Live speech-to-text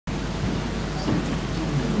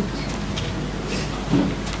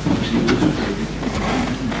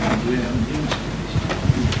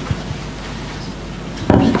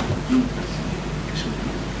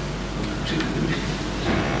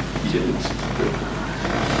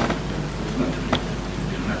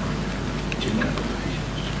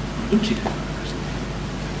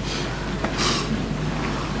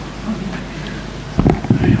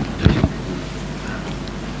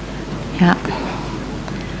Yeah.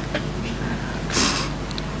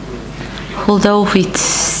 Although it's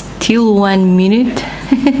still 1 minute,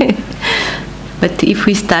 but if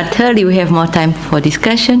we start early, we have more time for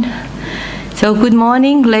discussion. So good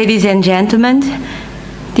morning, ladies and gentlemen.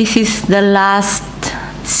 This is the last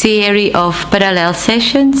series of parallel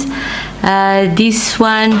sessions. This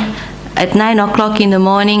one at 9 o'clock in the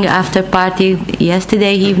morning after party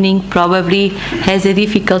yesterday evening probably has a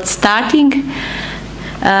difficult starting.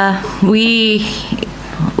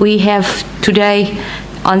 We have today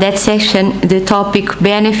on that session the topic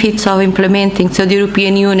benefits of implementing the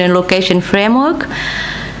European Union location framework.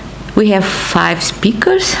 We have 5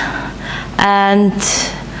 speakers, and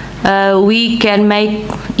we can make,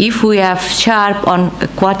 if we have sharp on a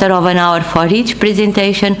quarter of an hour for each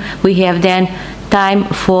presentation, we have then time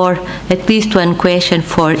for at least 1 question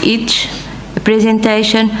for each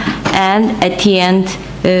presentation, and at the end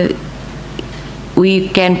we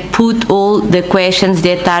can put all the questions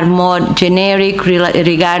that are more generic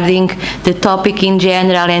regarding the topic in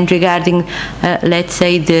general and regarding, let's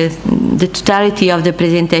say, the totality of the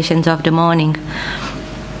presentations of the morning.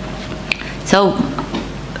 So,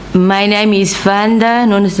 my name is Vanda,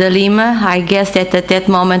 Nunes de Lima. I guess that at that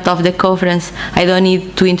moment of the conference I don't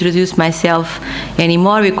need to introduce myself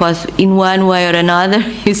anymore, because in one way or another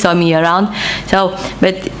you saw me around. So,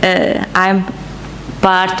 but I'm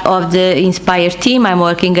part of the Inspire team. I'm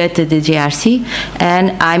working at the JRC,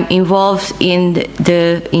 and I'm involved in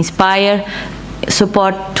the Inspire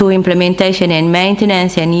support to implementation and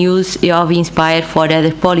maintenance and use of Inspire for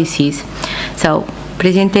other policies. So,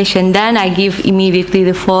 presentation done, I give immediately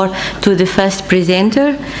the floor to the first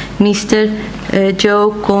presenter, Mr.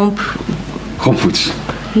 Joep Crompvoets.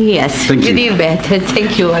 Yes, Thank you. did better.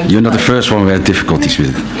 Thank you. You're not the first one we had difficulties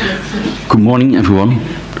with. Good morning, everyone.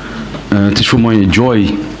 It is for my joy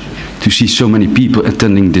to see so many people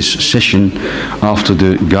attending this session after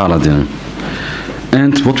the gala dinner.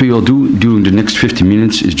 And what we will do during the next 50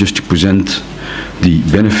 minutes is just to present the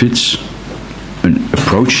benefits, an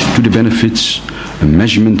approach to the benefits, a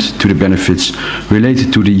measurement to the benefits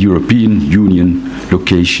related to the European Union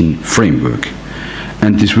location framework.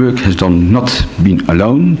 And this work has not been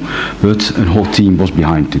alone, but a whole team was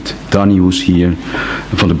behind it. Dani was here,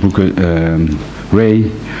 Vandenbroucke,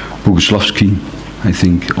 Ray, Boguslavski, I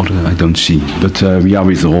think, I don't see, but we are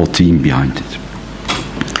with the whole team behind it.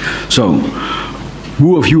 So,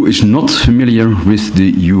 who of you is not familiar with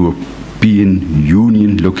the European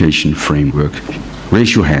Union location framework?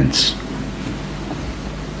 Raise your hands.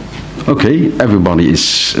 Okay, everybody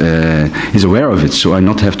is aware of it, so I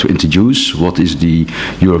not have to introduce what is the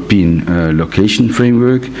European location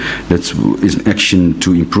framework. That is an action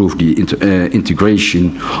to improve the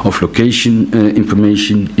integration of location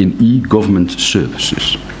information in e-government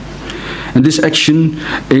services. And this action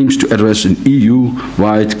aims to address an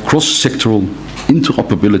EU-wide cross-sectoral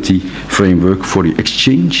interoperability framework for the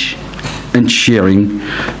exchange and sharing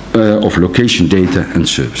of location data and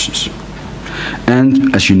services.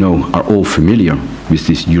 And as you know, are all familiar with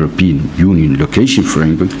this European Union location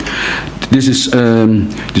framework, this is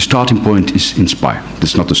the starting point is Inspire.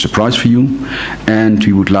 That's not a surprise for you, and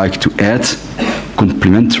we would like to add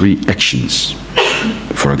complementary actions.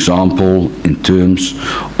 For example, in terms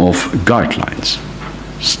of guidelines,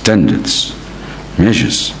 standards,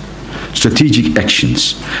 measures, strategic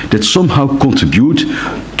actions that somehow contribute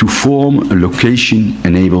to form a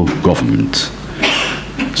location-enabled government.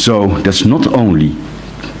 So that's not only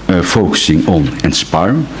focusing on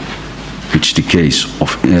Inspire, which is the case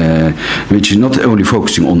of, which is not only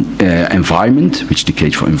focusing on environment, which is the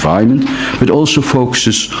case for environment, but also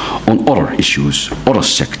focuses on other issues, other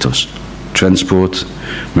sectors, transport,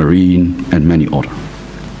 marine, and many other.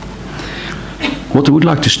 What I would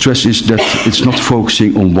like to stress is that it's not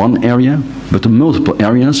focusing on one area, but on multiple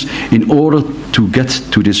areas in order to get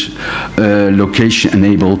to this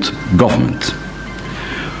location-enabled government.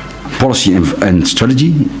 Policy and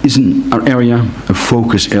strategy is an area, a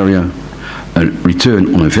focus area, a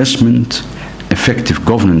return on investment, effective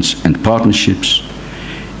governance and partnerships,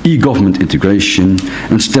 e-government integration,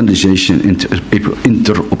 and standardization and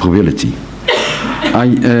interoperability. I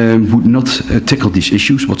would not tackle these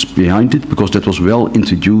issues, what's behind it, because that was well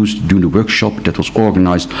introduced during the workshop that was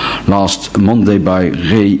organized last Monday by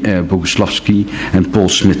Ray Boguslavski and Paul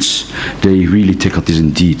Smits. They really tackled this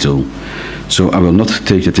in detail. So I will not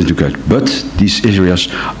take that into account. But these areas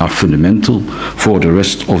are fundamental for the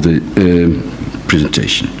rest of the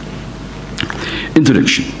presentation.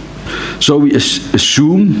 Introduction. So we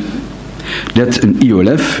assume that an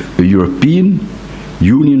EOLF, a European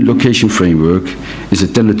Union Location Framework, is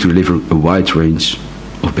intended to deliver a wide range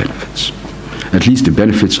of benefits. At least the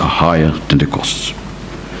benefits are higher than the costs.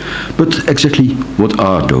 But exactly what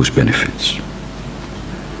are those benefits?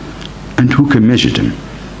 And who can measure them?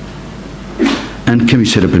 And can we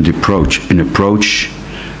set up an approach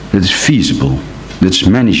that is feasible, that's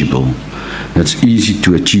manageable, that's easy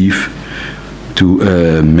to achieve,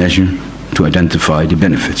 to measure, to identify the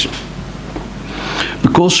benefits?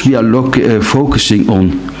 Because we are focusing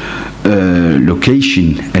on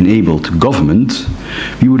location-enabled government,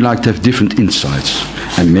 we would like to have different insights,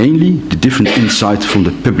 and mainly the different insights from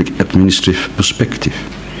the public administrative perspective,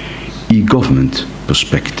 e-government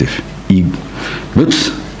perspective, but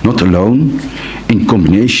not alone, in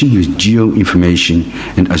combination with geo-information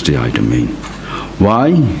and SDI domain.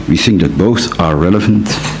 Why? We think that both are relevant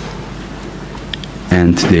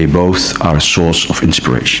and they both are a source of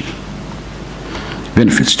inspiration.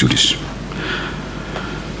 Benefits to this.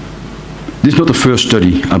 This is not the first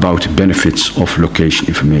study about benefits of location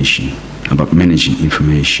information, about managing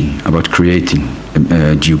information, about creating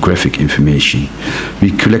geographic information.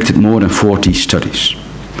 We collected more than 40 studies.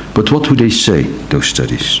 But what would they say, those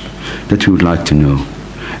studies? That we would like to know.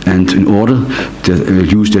 And in order to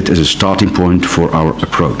use that as a starting point for our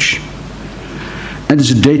approach. And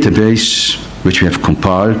it's a database which we have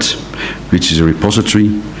compiled, which is a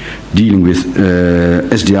repository dealing with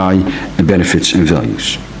SDI and benefits and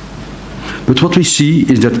values. But what we see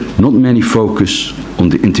is that not many focus on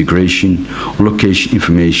the integration of location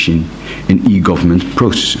information in e-government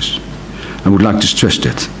processes. I would like to stress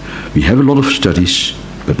that. We have a lot of studies,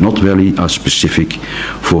 but not really are specific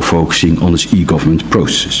for focusing on this e-government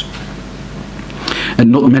processes.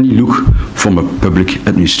 And not many look from a public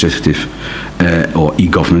administrative or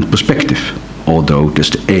e-government perspective, although that's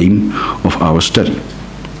the aim of our study,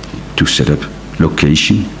 to set up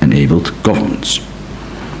location-enabled governments.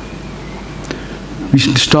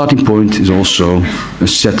 The starting point is also a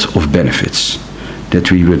set of benefits that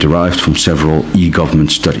we were derived from several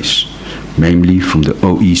e-government studies, mainly from the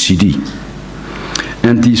OECD.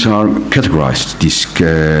 And these are categorized, these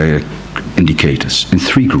indicators, in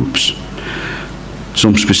 3 groups.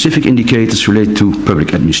 Some specific indicators relate to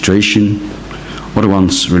public administration, other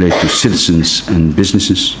ones relate to citizens and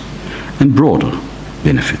businesses, and broader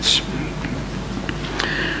benefits.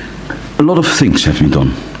 A lot of things have been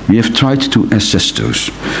done. We have tried to assess those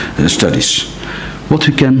studies. What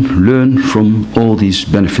we can learn from all these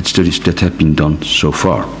benefit studies that have been done so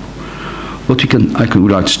far. What I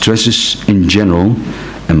would like to stress is, in general,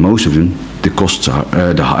 and most of them, the costs are,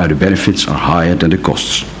 the benefits are higher than the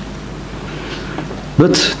costs.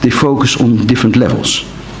 But they focus on different levels.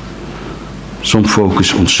 Some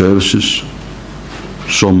focus on services,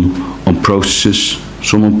 some on processes,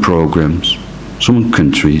 some on programs, some on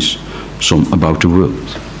countries, some about the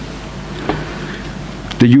world.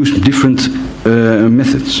 They use different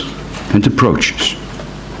methods and approaches.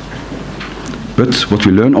 But what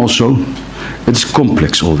we learn also, it's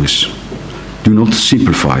complex always. Do not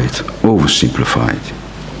simplify it, oversimplify it.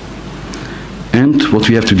 And what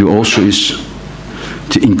we have to do also is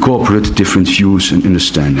to incorporate different views and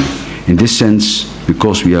understanding. In this sense,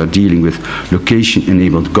 because we are dealing with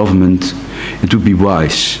location-enabled government, it would be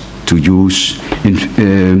wise to use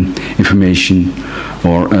information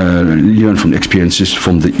or learn from the experiences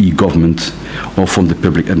from the e-government or from the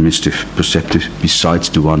public administrative perspective, besides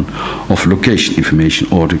the one of location information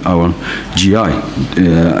or our GI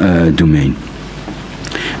domain.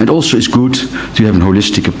 And also it's good to have a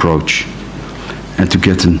holistic approach and to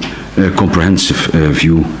get a comprehensive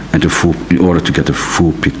view and in order to get a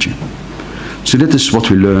full picture. So that is what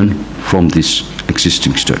we learn from these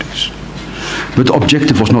existing studies. But the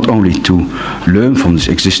objective was not only to learn from these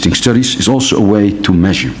existing studies, it's also a way to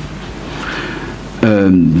measure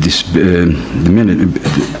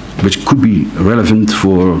which could be relevant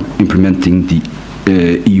for implementing the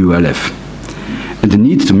EULF. And the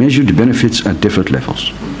need to measure the benefits at different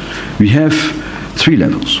levels. We have 3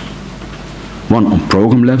 levels. One on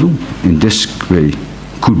program level, in this way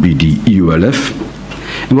could be the EULF.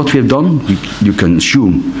 And what we have done, you can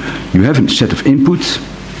assume you have a set of inputs,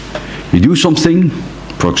 you do something,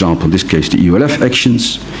 for example, in this case the EULF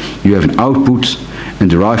actions, you have an output, and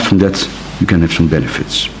derived from that you can have some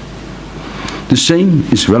benefits. The same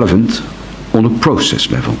is relevant on a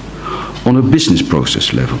process level, on a business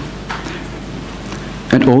process level.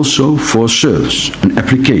 And also for a service, an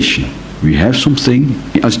application. We have something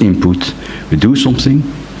as input, we do something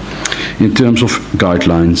in terms of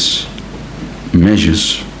guidelines,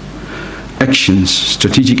 measures, actions,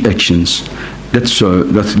 strategic actions,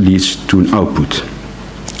 that leads to an output.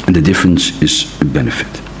 And the difference is a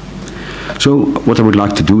benefit. So what I would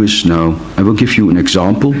like to do is now, I will give you an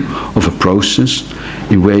example of a process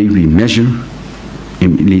in which we measure,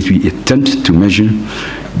 we attempt to measure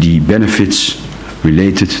the benefits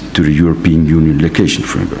related to the European Union location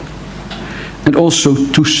framework. And also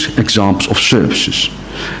 2 examples of services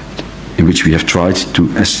in which we have tried to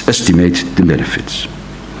estimate the benefits.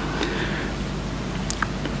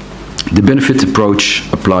 The benefit approach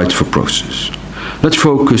applied for process. Let's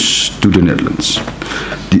focus to the Netherlands.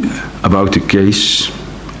 About the case,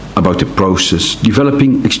 about the process,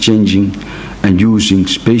 developing, exchanging and using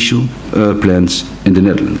spatial plans in the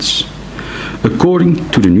Netherlands. According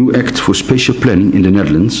to the new Act for Spatial Planning in the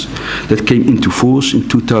Netherlands that came into force in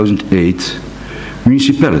 2008,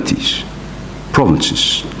 municipalities,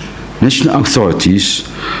 provinces, national authorities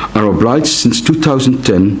are obliged since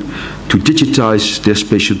 2010 to digitize their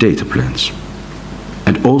spatial data plans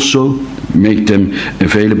and also make them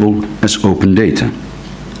available as open data.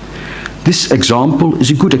 This example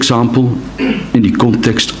is a good example in the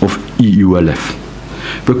context of EULF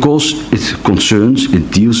because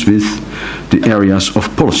it deals with the areas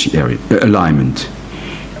of policy alignment,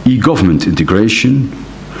 e-government integration,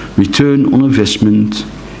 return on investment,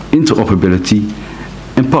 interoperability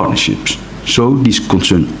and partnerships. So these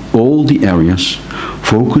concern all the areas,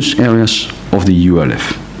 focus areas of the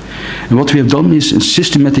EULF. And what we have done is a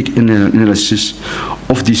systematic analysis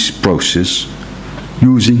of this process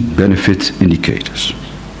using benefit indicators.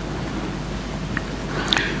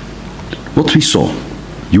 What we saw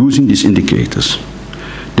using these indicators,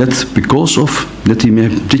 that because of that we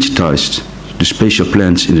have digitized the spatial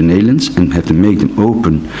plans in the Netherlands and had to make them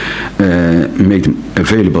open, make them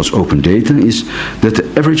available as open data, is that the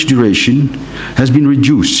average duration has been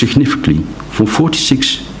reduced significantly from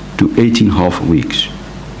 46 to 18.5 weeks.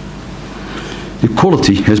 The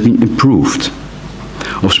quality has been improved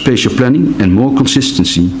of spatial planning and more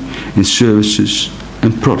consistency in services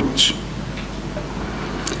and products.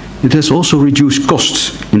 It has also reduced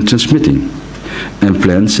costs in transmitting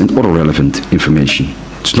plans and other relevant information.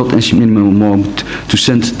 It's not as minimum to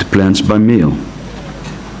send the plans by mail,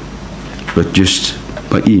 but just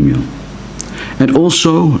by email. And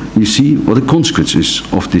also, you see what the consequences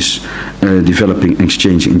of this developing,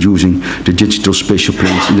 exchanging and using the digital spatial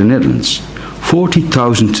plans in the Netherlands.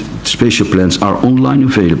 40,000 spatial plans are online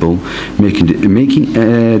available, making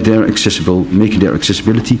their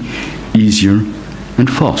accessibility easier and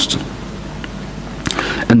faster.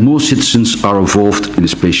 And more citizens are involved in the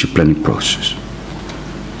spatial planning process.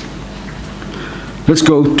 Let's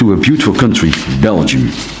go to a beautiful country,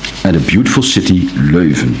 Belgium, and a beautiful city,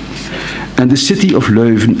 Leuven. And the city of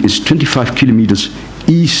Leuven is 25 kilometers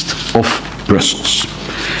east of Brussels.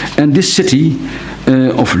 And this city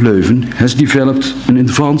of Leuven has developed an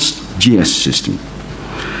advanced GIS system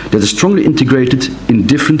that is strongly integrated in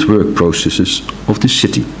different work processes of the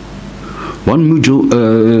city. One module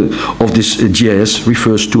of this GIS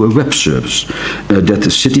refers to a web service that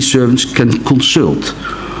the city servants can consult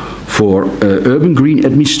for urban green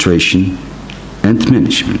administration and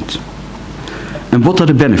management. And what are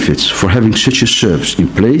the benefits for having such a service in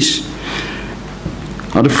place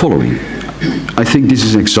are the following. I think this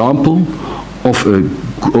is an example of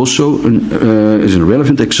is a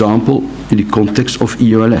relevant example in the context of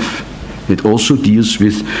EULF. It also deals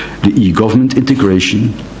with the e-government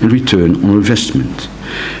integration and return on investment.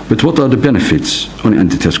 But what are the benefits?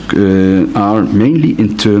 And it are mainly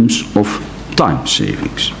in terms of time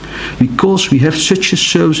savings. Because we have such a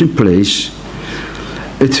service in place,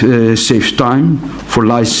 it saves time for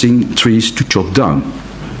licensing trees to chop down.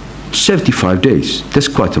 75 days, that's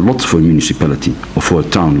quite a lot for a municipality or for a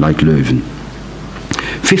town like Leuven.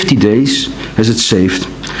 50 days has it saved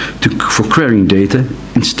for querying data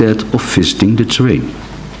instead of visiting the terrain.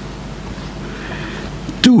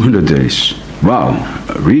 200 days, wow,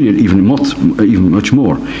 really even much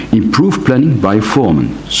more. Improved planning by a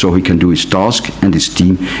foreman, so he can do his task and his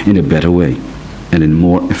team in a better way and in a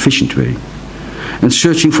more efficient way. And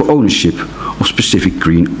searching for ownership of specific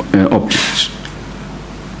green objects.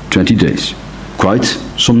 20 days, quite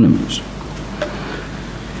some numbers.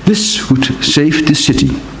 This would save the city,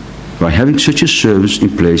 by having such a service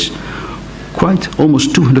in place, quite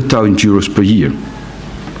almost 200,000 euros per year.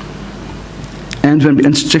 And when we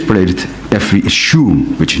extrapolate it, if we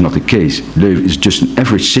assume, which is not the case, Leuven is just an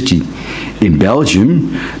average city in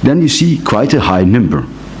Belgium, then you see quite a high number,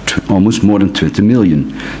 almost more than 20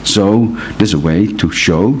 million. So there's a way to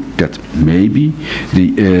show that maybe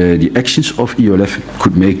the actions of EULF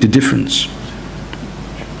could make the difference.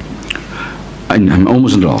 I'm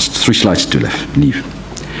almost at the last, 3 slides to leave.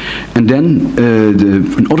 And then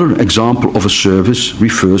another example of a service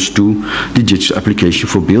refers to the digital application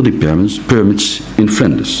for building permits in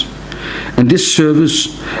Flanders. And this service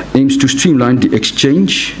aims to streamline the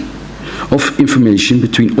exchange of information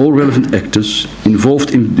between all relevant actors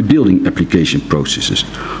involved in the building application processes.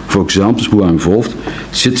 For example, who are involved: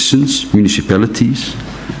 citizens, municipalities,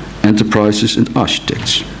 enterprises and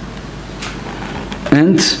architects.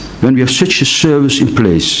 And when we have such a service in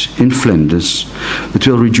place in Flanders, it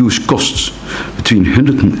will reduce costs between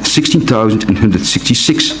 116,000 and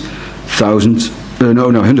 166,000,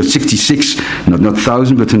 not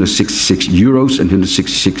 1,000, but 166 euros and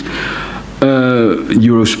 166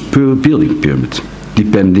 euros per building permit,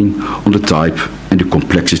 depending on the type and the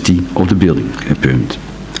complexity of the building permit.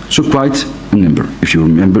 So quite a number. If you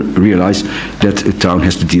realize that a town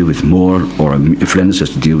has to deal with more, or Flanders has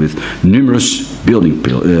to deal with numerous building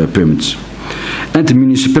permits. And the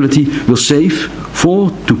municipality will save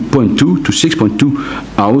 4.2 to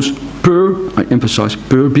 6.2 hours per, I emphasize,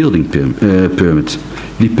 per building permit,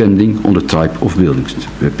 depending on the type of building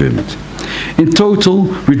permit. In total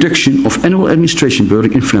reduction of annual administration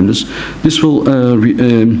burden in Flanders, this will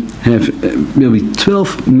will be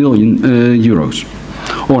 12 million euros,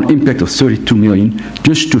 or an impact of 32 million,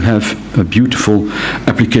 just to have a beautiful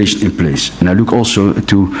application in place. And I look also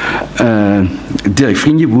to Dirk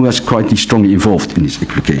Vriendje, who was quite strongly involved in this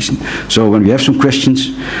application. So when we have some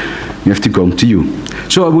questions, we have to go to you.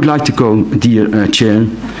 So I would like to go, dear Chair,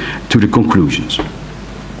 to the conclusions.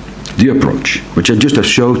 The approach, which I just have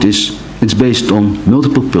showed, it's based on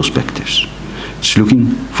multiple perspectives. It's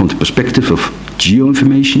looking from the perspective of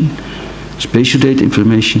geo-information, spatial data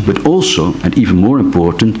information, but also, and even more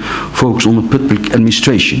important, focus on the public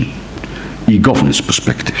administration, e-governance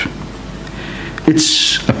perspective.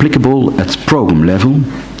 It's applicable at program level,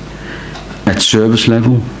 at service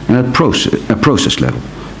level, and at process level.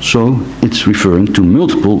 So it's referring to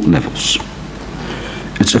multiple levels.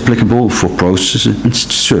 It's applicable for processes and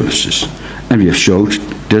services, and we have showed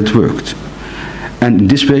that it worked. And in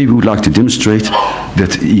this way we would like to demonstrate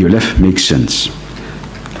that EOLF makes sense.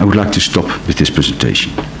 I would like to stop with this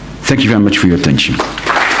presentation. Thank you very much for your attention.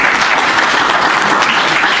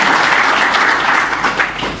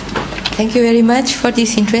 Thank you very much for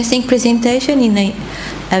this interesting presentation in a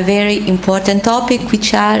very important topic,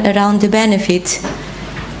 which are around the benefits.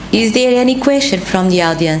 Is there any question from the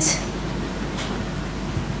audience?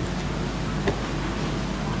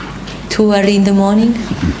 Too early in the morning?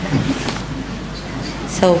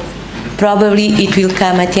 So probably it will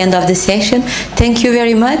come at the end of the session. Thank you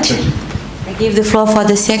very much. I give the floor for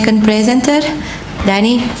the second presenter,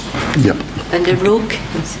 Danny. Yeah. Vandenbroucke.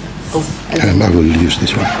 Oh, I will use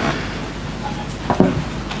this one.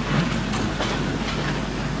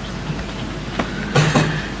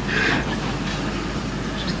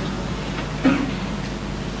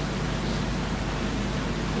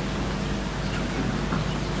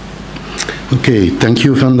 Okay, thank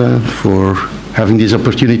you, Vanda, for having this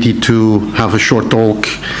opportunity to have a short talk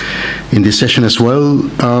in this session as well.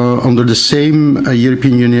 Under the same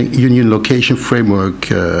European Union location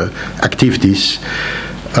framework activities,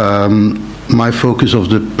 my focus of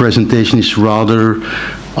the presentation is rather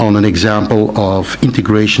on an example of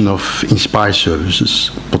integration of Inspire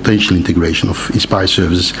services, potential integration of Inspire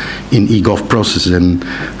services in eGov processes, and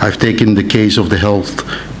I've taken the case of the health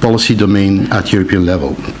policy domain at European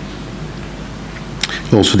level.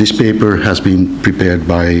 Also, this paper has been prepared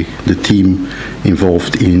by the team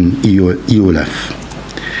involved in EOLF.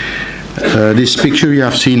 This picture you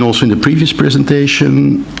have seen also in the previous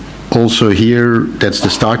presentation. Also here, that's the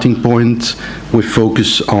starting point. We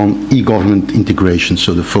focus on e-government integration,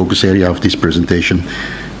 so the focus area of this presentation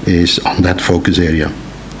is on that focus area.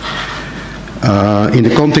 In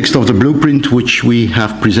the context of the blueprint, which we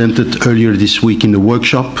have presented earlier this week in the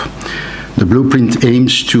workshop, the blueprint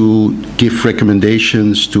aims to give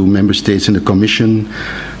recommendations to Member States and the Commission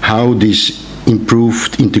how this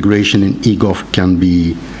improved integration in eGov can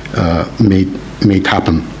be made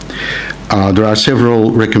happen. There are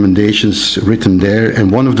several recommendations written there,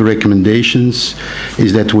 and one of the recommendations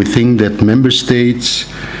is that we think that Member States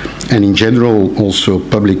and in general also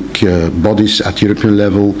public bodies at European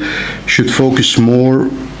level should focus more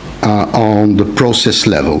on the process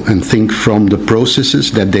level and think from the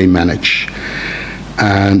processes that they manage.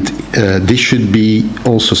 And this should be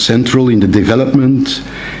also central in the development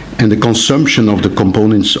and the consumption of the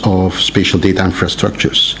components of spatial data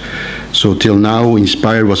infrastructures. So till now,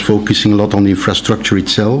 Inspire was focusing a lot on the infrastructure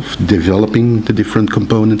itself, developing the different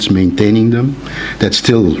components, maintaining them. That's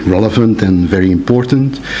still relevant and very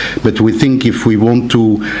important. But we think if we want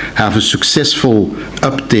to have a successful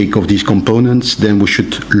uptake of these components, then we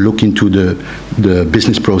should look into the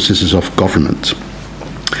business processes of government.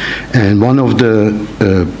 And one of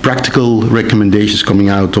the practical recommendations coming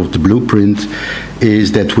out of the blueprint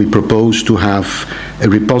is that we propose to have a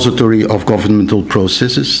repository of governmental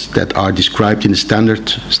processes that are described in a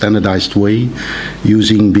standardized way,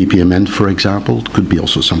 using BPMN, for example. It could be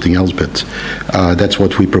also something else, but that's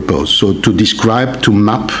what we propose. So to describe, to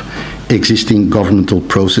map existing governmental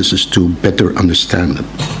processes to better understand them.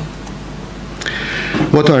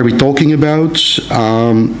 What are we talking about?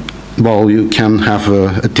 Well, you can have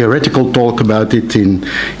a theoretical talk about it.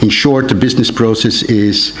 In short, the business process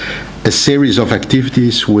is a series of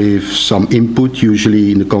activities with some input,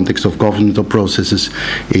 usually in the context of governmental processes.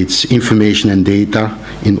 It's information and data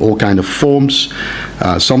in all kinds of forms.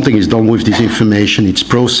 Something is done with this information, it's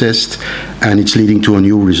processed, and it's leading to a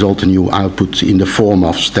new result, a new output in the form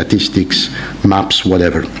of statistics, maps,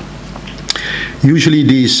 whatever. Usually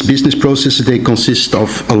these business processes, they consist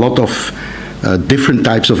of a lot of different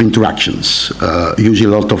types of interactions,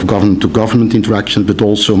 usually a lot of government-to-government interactions, but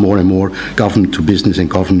also more and more government-to-business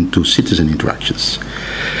and government-to-citizen interactions.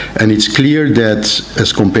 And it's clear that,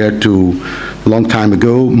 as compared to a long time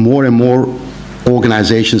ago, more and more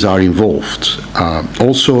organizations are involved.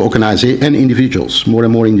 Also organizations and individuals, more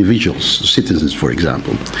and more individuals, citizens, for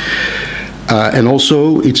example. And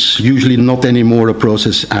also, it's usually not anymore a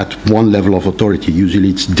process at one level of authority. Usually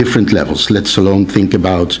it's different levels. Let's alone think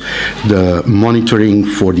about the monitoring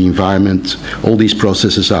for the environment. All these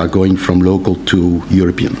processes are going from local to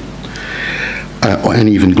European, and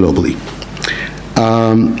even globally.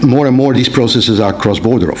 More and more these processes are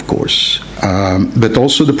cross-border, of course, but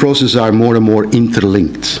also the processes are more and more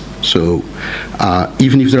interlinked. So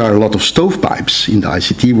even if there are a lot of stovepipes in the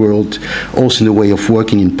ICT world, also in the way of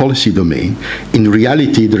working in policy domain, in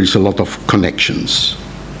reality there is a lot of connections,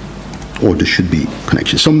 or there should be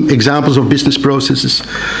connections. Some examples of business processes.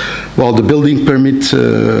 Well, the building permit,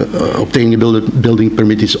 obtaining a building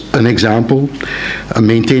permit is an example.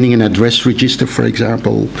 Maintaining an address register, for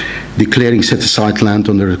example. Declaring set-aside land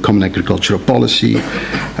under the Common Agricultural Policy,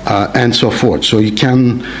 and so forth. So you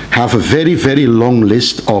can have a very, very long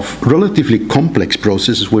list of relatively complex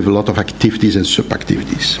processes with a lot of activities and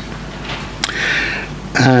sub-activities.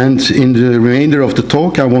 And in the remainder of the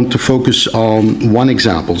talk, I want to focus on one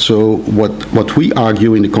example. So what we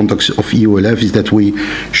argue in the context of EULF is that we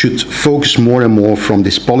should focus more and more from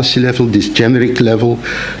this policy level, this generic level,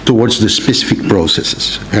 towards the specific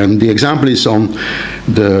processes. And the example is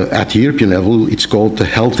at the European level, it's called the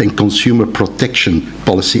Health and Consumer Protection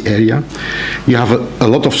Policy area. You have a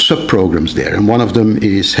lot of sub-programs there, and one of them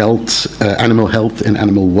is animal health and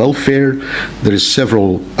animal welfare. There is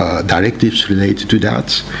several directives related to that.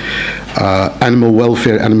 Animal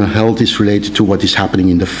welfare, animal health is related to what is happening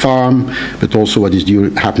in the farm, but also what is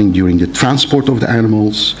happening during the transport of the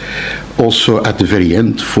animals. Also at the very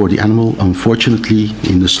end for the animal, unfortunately,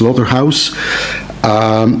 in the slaughterhouse.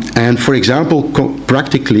 And for example,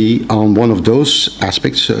 practically on one of those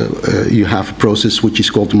aspects, you have a process which is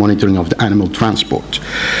called monitoring of the animal transport.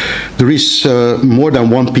 There is more than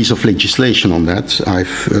one piece of legislation on that.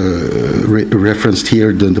 I've referenced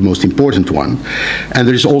here the most important one. And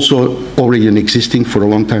there is also already for a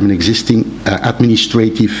long time, an existing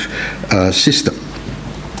administrative system.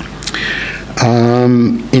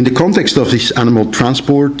 In the context of this animal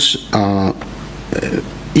transport,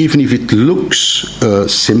 even if it looks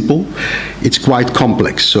simple, it's quite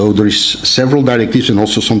complex. So there is several directives and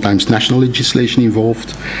also sometimes national legislation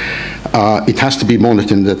involved. It has to be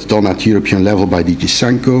monitored, and that's done at European level by DG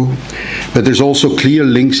Sanco. But there's also clear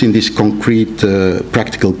links in this concrete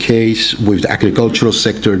practical case with the agricultural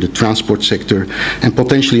sector, the transport sector, and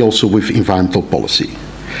potentially also with environmental policy.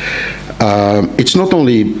 It's not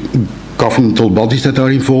only governmental bodies that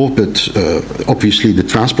are involved, but obviously the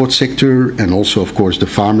transport sector and also, of course, the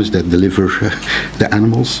farmers that deliver the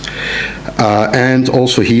animals. And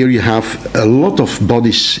also here you have a lot of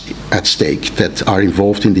bodies at stake that are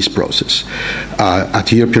involved in this process. At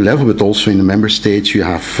the European level, but also in the member states, you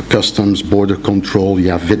have customs, border control,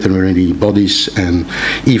 you have veterinary bodies, and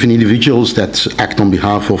even individuals that act on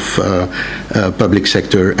behalf of public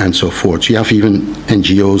sector and so forth. You have even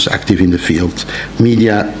NGOs active in the field,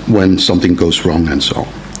 media when something goes wrong, and so on.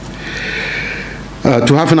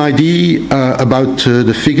 To have an idea about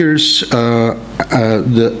the figures are a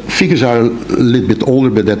little bit older,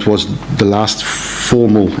 but that was the last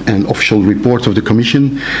formal and official report of the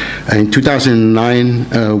Commission. In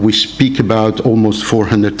 2009, we speak about almost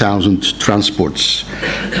 400,000 transports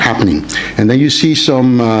happening. And then you see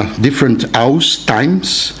some different hours,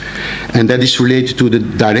 times, and that is related to the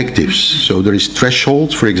directives. So there is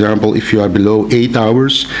thresholds. For example, if you are below 8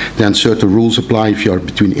 hours, then certain rules apply. If you are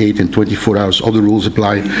between 8 and 24 hours, other rules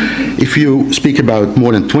apply. If you speak about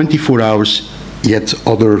more than 24 hours, yet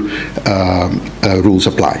other rules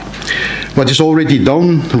apply. What is already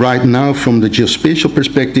done right now from the geospatial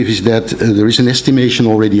perspective is that there is an estimation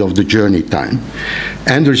already of the journey time.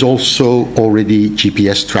 And there is also already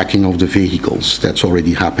GPS tracking of the vehicles. That's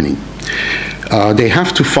already happening. They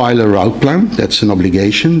have to file a route plan. That's an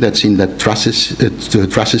obligation. That's in that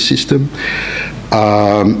trusses system.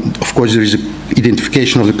 Of course, there is an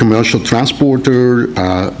identification of the commercial transporter,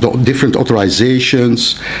 the different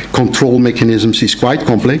authorizations, control mechanisms is quite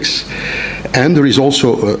complex. And there is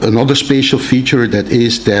also another spatial feature that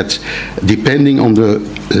is that depending on the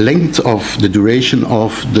length of the duration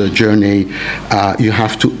of the journey, you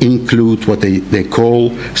have to include what they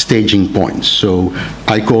call staging points. So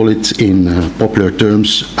I call it in popular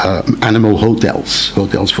terms animal hotels,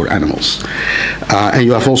 hotels for animals. And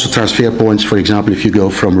you have also transfer points, for example, if you go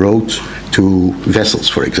from road to vessels,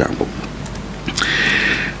 for example.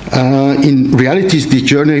 In reality, the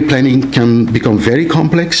journey planning can become very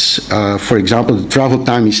complex. For example, the travel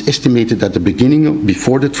time is estimated at the beginning,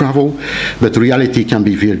 before the travel, but reality can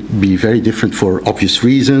be very different for obvious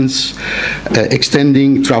reasons.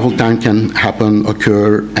 Extending travel time can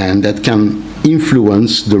occur, and that can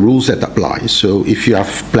influence the rules that apply. So if you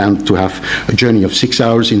have planned to have a journey of 6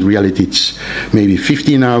 hours, in reality it's maybe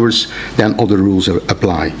 15 hours, then other rules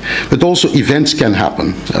apply. But also events can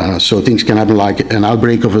happen. So things can happen like an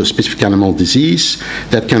outbreak of a specific animal disease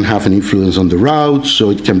that can have an influence on the route,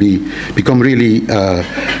 so it can become really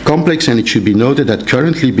complex, and it should be noted that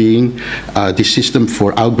currently the system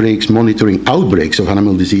for monitoring outbreaks of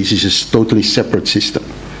animal diseases is a totally separate system.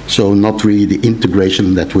 So not really the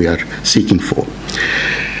integration that we are seeking for.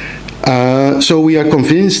 So we are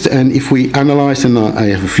convinced, and if we analyze, and I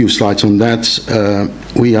have a few slides on that,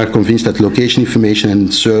 we are convinced that location information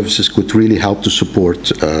and services could really help to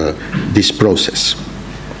support this process.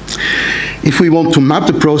 If we want to map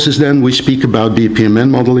the process, then we speak about BPMN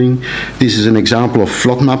modeling. This is an example of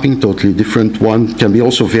flood mapping, totally different one. Can be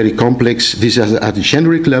also very complex. This is at a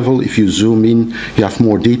generic level. If you zoom in, you have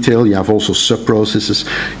more detail. You have also sub-processes.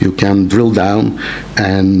 You can drill down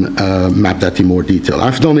and map that in more detail.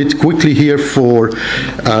 I've done it quickly here for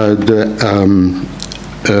the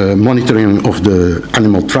monitoring of the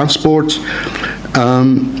animal transport.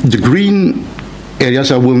 The green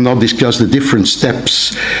areas, I will not discuss the different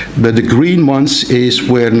steps, but the green ones is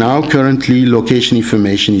where now currently location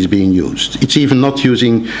information is being used. It's even not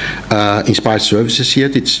using inspired services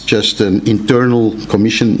yet. It's just an internal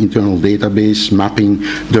internal database mapping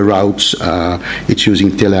the routes. It's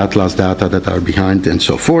using teleatlas data that are behind and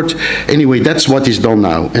so forth. Anyway, that's what is done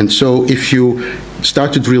now. And so if you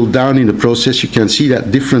start to drill down in the process, you can see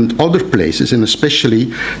that different other places, and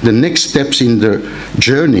especially the next steps in the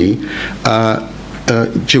journey,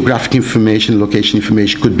 geographic information, location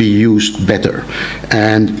information could be used better,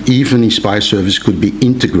 and even inspired service could be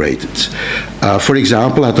integrated. For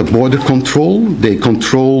example, at the border control, they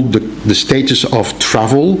control the status of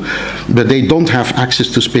travel, but they don't have access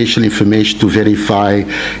to spatial information to verify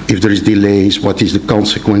if there is delays, what is the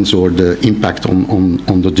consequence or the impact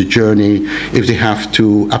on the journey. If they have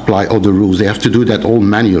to apply other rules, they have to do that all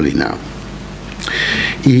manually now.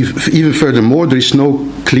 Even furthermore, there is no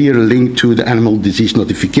clear link to the animal disease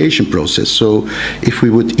notification process. So if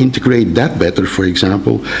we would integrate that better, for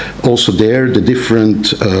example, also there the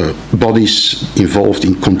different bodies involved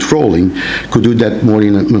in controlling could do that more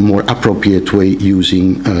in a more appropriate way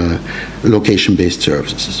using location-based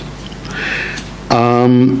services.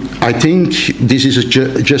 I think this is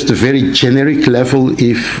just a very generic level.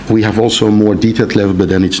 If we have also a more detailed level, but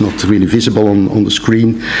then it's not really visible on the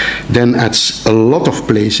screen, then at a lot of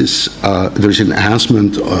places there is an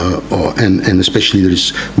enhancement and especially there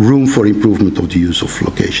is room for improvement of the use of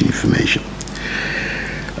location information.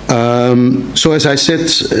 So as I said,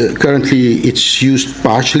 currently it's used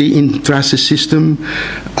partially in trusses system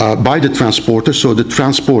by the transporter. So the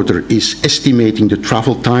transporter is estimating the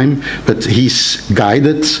travel time, but he's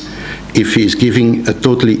guided if he's giving a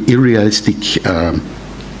totally unrealistic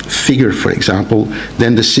figure, for example,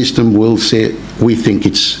 then the system will say, we think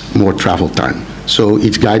it's more travel time. So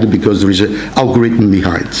it's guided because there is an algorithm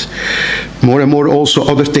behind. More and more also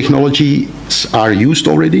other technologies are used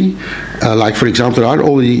already. Like for example, there are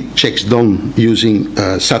already checks done using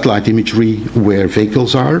satellite imagery where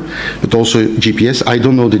vehicles are, but also GPS. I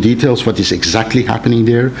don't know the details, what is exactly happening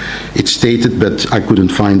there. It's stated, but I couldn't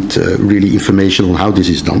find really information on how this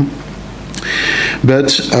is done.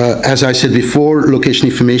 But as I said before, location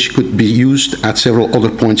information could be used at several other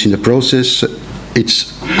points in the process.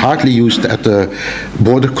 It's hardly used at the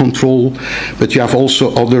border control, but you have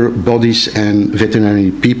also other bodies and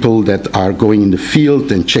veterinary people that are going in the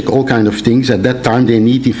field and check all kinds of things. At that time, they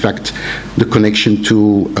need, in fact, the connection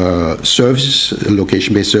to services,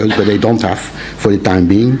 location-based service, but they don't have for the time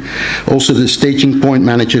being. Also, the staging point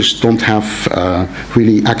managers don't have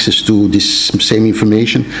really access to this same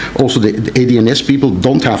information. Also, the ADNS people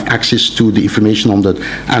don't have access to the information on the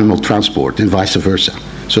animal transport and vice versa.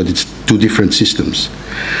 So it's two different systems.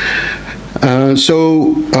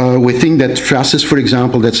 We think that TRACES, for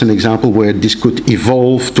example, that's an example where this could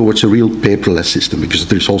evolve towards a real paperless system, because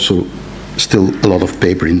there's also still a lot of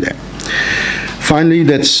paper in there. Finally,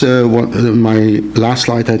 that's my last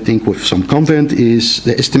slide, I think, with some content, is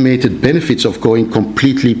the estimated benefits of going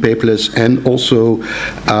completely paperless and also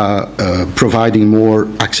providing more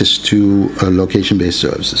access to location-based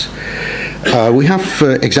services. We have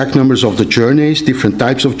exact numbers of the journeys, different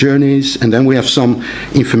types of journeys, and then we have some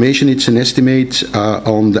information. It's an estimate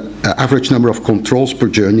on the average number of controls per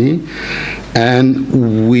journey.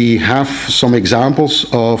 And we have some examples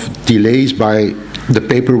of delays by the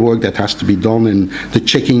paperwork that has to be done and the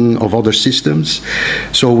checking of other systems.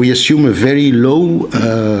 So we assume a very low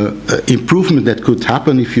improvement that could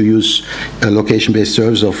happen if you use a location-based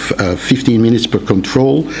service of 15 minutes per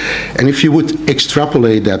control. And if you would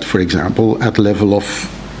extrapolate that, for example, at the level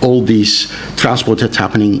of all these transport that's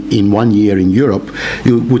happening in 1 year in Europe,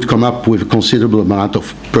 you would come up with a considerable amount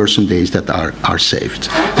of person days that are saved.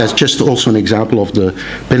 That's just also an example of the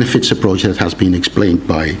benefits approach that has been explained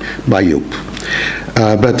by Joep.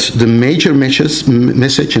 But the major message,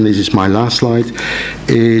 and this is my last slide,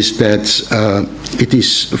 is that it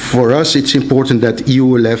is, for us, it's important that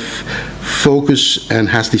EULF focus and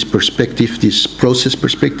has this perspective, this process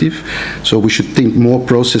perspective. So we should think more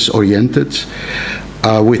process-oriented.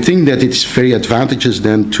 We think that it's very advantageous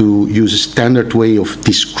then to use a standard way of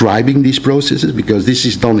describing these processes, because this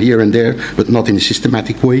is done here and there, but not in a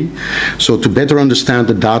systematic way. So to better understand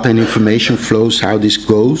the data and information flows, how this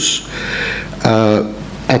goes,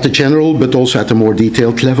 at the general, but also at a more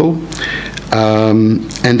detailed level.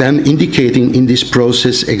 And then indicating in this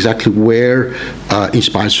process exactly where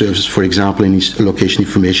Inspire services, for example, in this location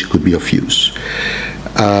information could be of use.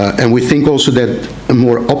 And we think also that a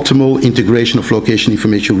more optimal integration of location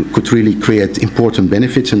information could really create important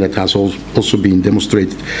benefits, and that has also been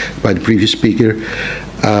demonstrated by the previous speaker.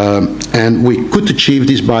 And we could achieve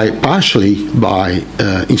this partially by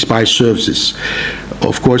Inspire services.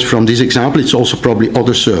 Of course, from this example, it's also probably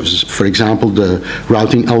other services. For example, the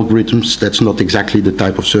routing algorithms, that's not exactly the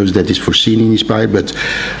type of service that is foreseen in Inspire, but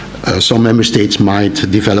some member states might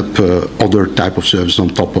develop other type of service on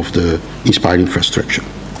top of the Inspire infrastructure.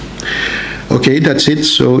 Okay, that's it.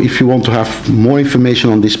 So if you want to have more information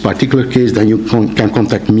on this particular case, then you can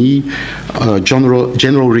contact me.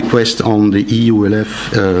 General request on the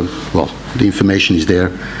EULF, well, the information is there.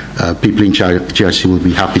 People in GRC will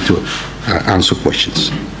be happy to answer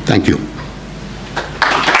questions. Thank you.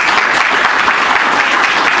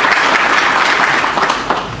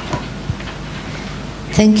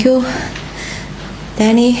 Thank you.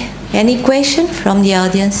 Danny, any question from the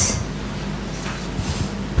audience?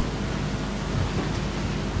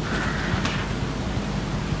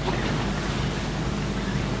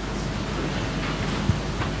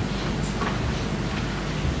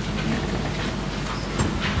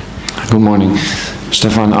 Good morning.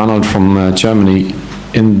 Stefan Arnold from Germany.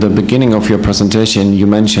 In the beginning of your presentation, you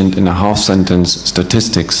mentioned in a half sentence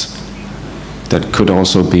statistics that could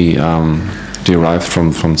also be derived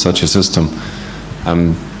from such a system.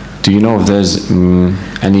 Do you know if there's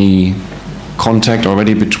any contact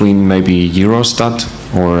already between maybe Eurostat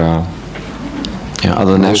or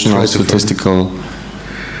other national statistical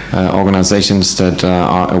organizations that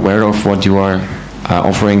are aware of what you are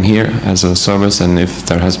offering here as a service, and if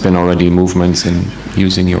there has been already movements in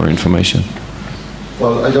using your information?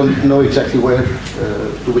 Well, I don't know exactly where,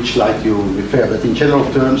 to which slide you refer, but in general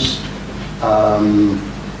terms,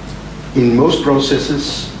 in most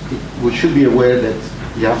processes, we should be aware that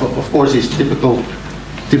you have, of course, these typical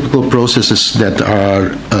processes that are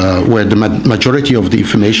where the majority of the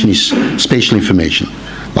information is spatial information,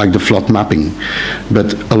 like the flood mapping.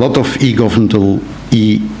 But a lot of e-governmental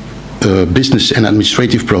business and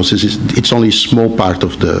administrative processes, it's only a small part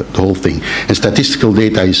of the whole thing. And statistical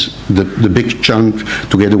data is the big chunk,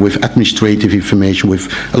 together with administrative information,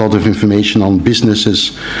 with a lot of information on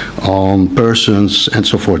businesses, on persons, and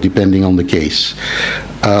so forth, depending on the case.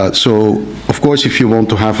 So, of course, if you want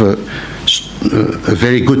to have a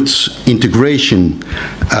very good integration,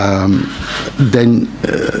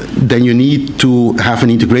 then you need to have an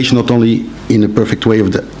integration not only in a perfect way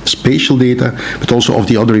of the spatial data, but also of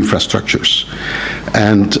the other infrastructures.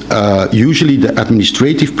 And usually the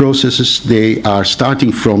administrative processes, they are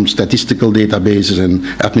starting from statistical databases and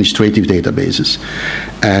administrative databases.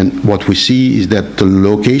 And what we see is that the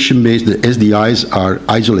location-based, the SDIs, are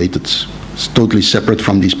isolated. It's totally separate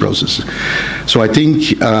from these processes. So I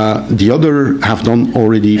think the other have done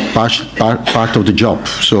already part of the job.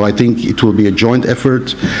 So I think it will be a joint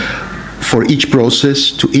effort for each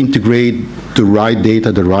process to integrate the right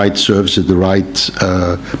data, the right services, the right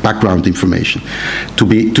background information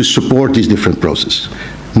to support these different processes.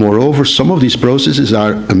 Moreover, some of these processes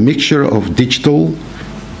are a mixture of digital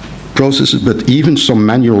processes, but even some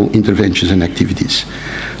manual interventions and activities.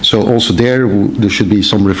 So also there should be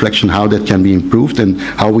some reflection how that can be improved and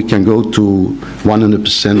how we can go to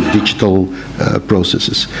 100% digital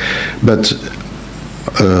processes. But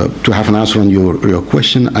to have an answer on your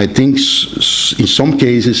question, I think in some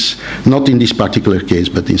cases, not in this particular case,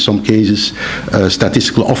 but in some cases,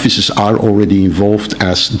 statistical offices are already involved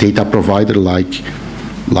as data provider, like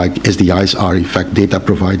SDIs are in fact data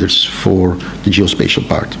providers for the geospatial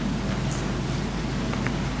part.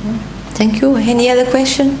 Thank you. Any other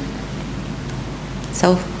question?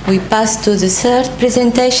 So we pass to the third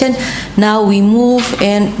presentation. Now we move,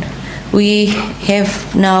 and we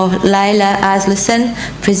have now Laila Aslesen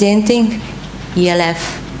presenting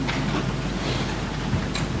ELF.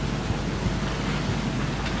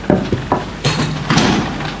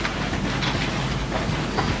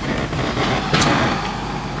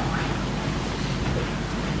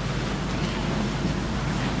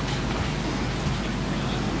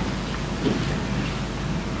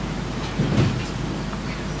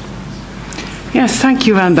 Yes, thank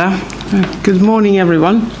you, Vanda. Good morning,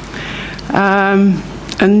 everyone.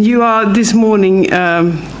 And you are this morning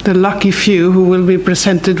the lucky few who will be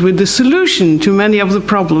presented with the solution to many of the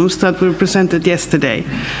problems that were presented yesterday.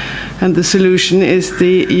 And the solution is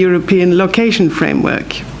the European Location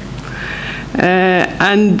Framework.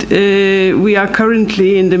 We are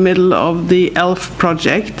currently in the middle of the ELF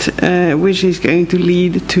project, which is going to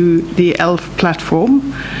lead to the ELF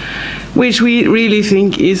platform, which we really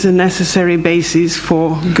think is a necessary basis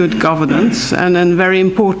for good governance and a very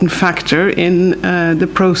important factor in the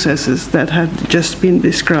processes that have just been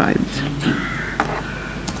described.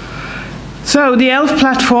 So the ELF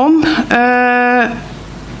platform,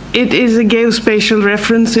 it is a geospatial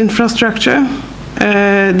reference infrastructure.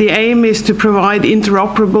 The aim is to provide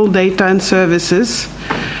interoperable data and services,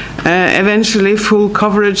 eventually full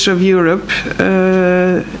coverage of Europe.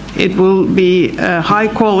 It will be high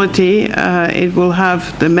quality, it will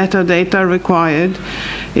have the metadata required,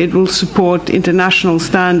 it will support international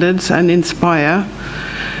standards and inspire,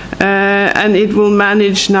 and it will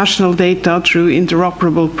manage national data through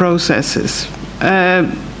interoperable processes.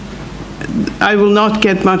 I will not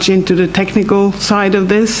get much into the technical side of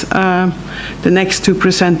this. The next two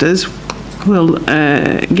presenters will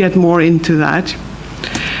get more into that.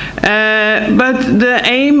 But the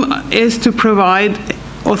aim is to provide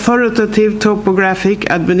authoritative topographic,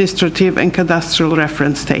 administrative, and cadastral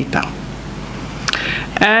reference data.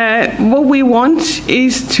 What we want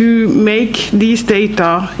is to make these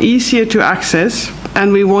data easier to access,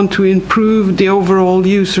 and we want to improve the overall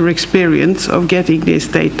user experience of getting this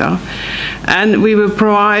data. And we will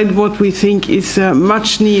provide what we think is a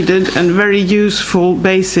much needed and very useful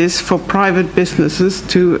basis for private businesses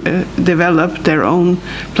to develop their own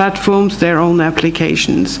platforms, their own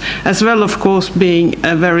applications, as well, of course, being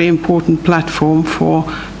a very important platform for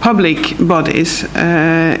public bodies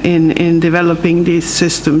in developing these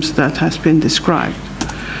systems that has been described.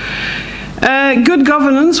 Good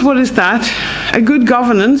governance, what is that? A good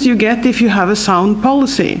governance you get if you have a sound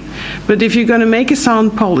policy. But if you're going to make a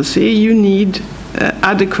sound policy, you need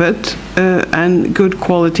adequate and good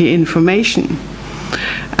quality information.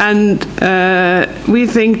 And we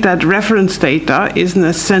think that reference data is an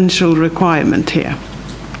essential requirement here.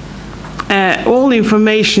 All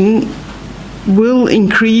information will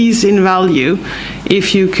increase in value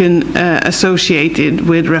if you can associate it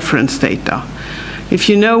with reference data. If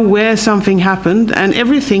you know where something happened, and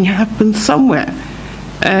everything happened somewhere,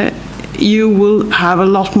 you will have a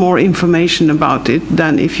lot more information about it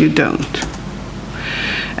than if you don't.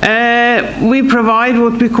 We provide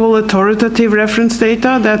what we call authoritative reference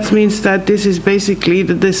data. That means that this is basically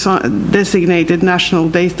the designated national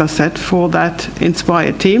data set for that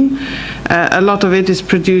INSPIRE team. A lot of it is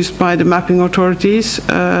produced by the mapping authorities,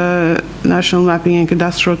 national mapping and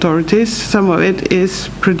cadastral authorities. Some of it is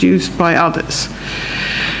produced by others.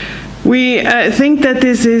 We think that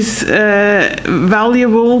this is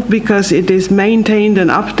valuable because it is maintained and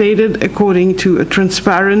updated according to a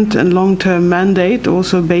transparent and long-term mandate,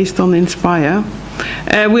 also based on INSPIRE.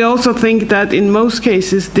 We also think that in most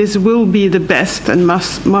cases this will be the best and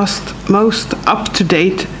most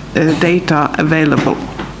up-to-date data available.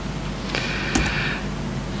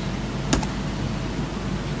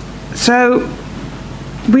 So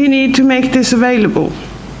we need to make this available.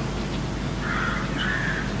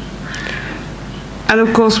 And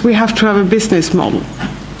of course, we have to have a business model.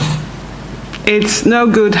 It's no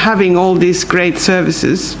good having all these great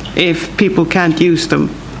services if people can't use them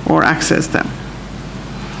or access them.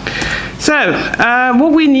 So,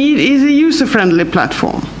 what we need is a user-friendly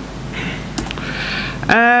platform.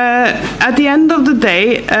 At the end of the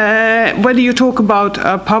day, whether you talk about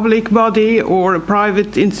a public body or a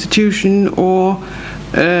private institution or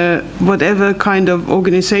whatever kind of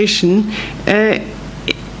organization,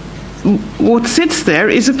 what sits there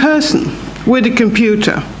is a person with a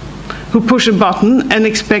computer who push a button and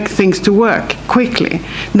expect things to work quickly.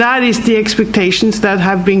 That is the expectations that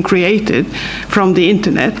have been created from the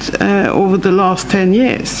internet over the last 10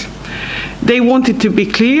 years. They want it to be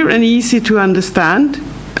clear and easy to understand.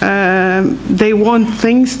 They want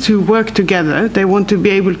things to work together. They want to be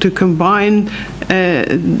able to combine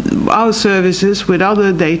our services with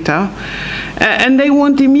other data. And they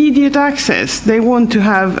want immediate access. They want to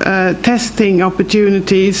have testing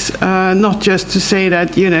opportunities, not just to say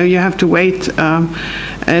that you have to wait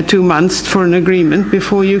 2 months for an agreement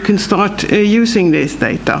before you can start using this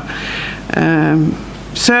data.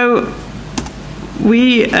 So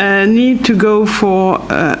we need to go for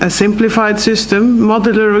a simplified system,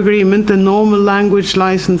 modular agreement and normal language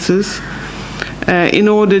licenses in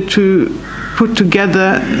order to put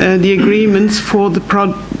together the agreements for the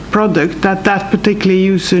product that particular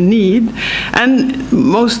user need, and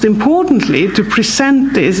most importantly to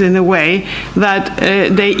present this in a way that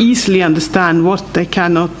they easily understand what they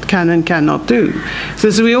can and cannot do. So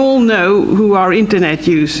as we all know who are internet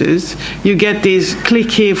users, you get this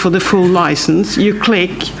click here for the full license, you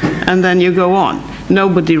click and then you go on.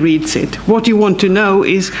 Nobody reads it. What you want to know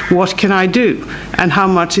is what can I do and how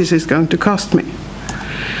much is this going to cost me.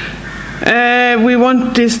 We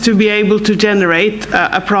want this to be able to generate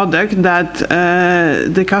a product that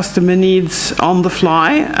the customer needs on the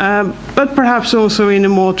fly, but perhaps also in a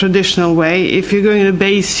more traditional way. If you're going to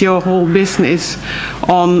base your whole business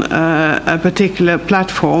on a particular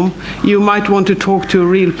platform, you might want to talk to a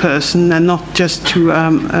real person and not just to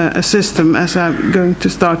a system, as I'm going to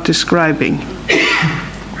start describing.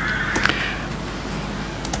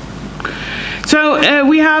 So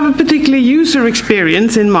we have a particular user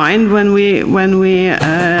experience in mind when we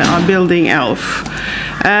are building ELF.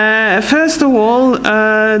 First of all,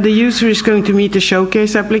 the user is going to meet the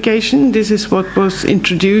showcase application. This is what was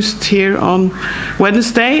introduced here on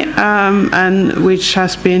Wednesday, and which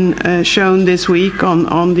has been shown this week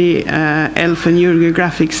on the ELF and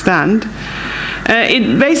Eurographic stand.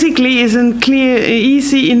 It basically is a clear,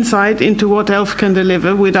 easy insight into what ELF can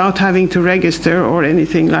deliver without having to register or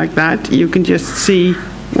anything like that. You can just see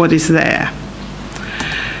what is there.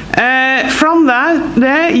 From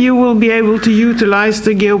there you will be able to utilize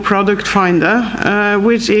the Geo Product Finder,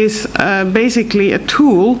 which is basically a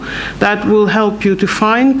tool that will help you to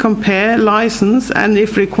find, compare, license, and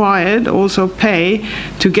if required, also pay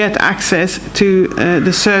to get access to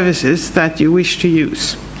the services that you wish to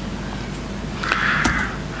use.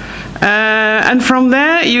 And from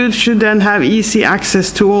there, you should then have easy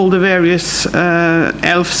access to all the various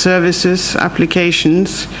ELF services,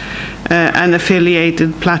 applications, and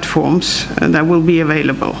affiliated platforms that will be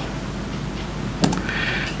available.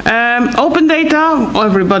 Open data,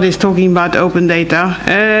 everybody's talking about open data.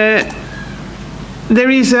 There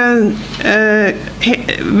is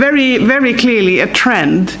very, very clearly a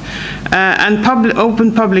trend, and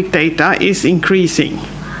open public data is increasing.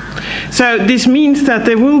 So this means that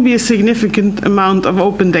there will be a significant amount of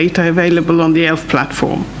open data available on the ELF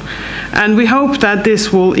platform. And we hope that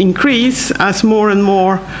this will increase as more and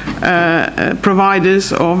more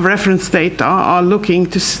providers of reference data are looking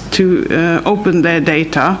to open their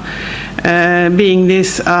data, being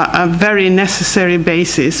this a very necessary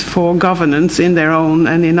basis for governance in their own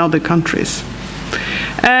and in other countries.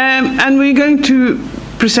 And we're going to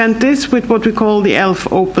present this with what we call the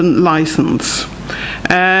ELF Open License.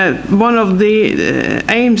 One of the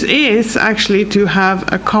aims is actually to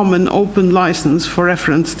have a common open license for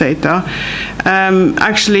reference data.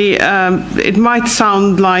 It might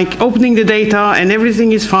sound like opening the data and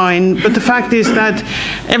everything is fine, but the fact is that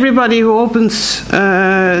everybody who opens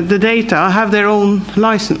the data have their own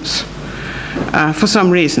license. For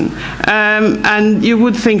some reason. And you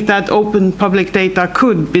would think that open public data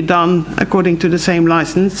could be done according to the same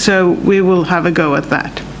license, so we will have a go at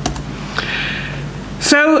that.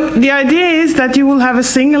 So the idea is that you will have a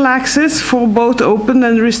single access for both open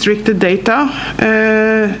and restricted data.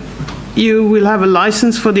 You will have a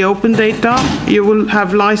license for the open data. You will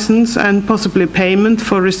have license and possibly payment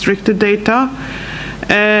for restricted data.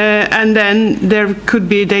 And then there could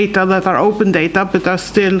be data that are open data but are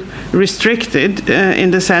still restricted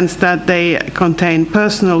in the sense that they contain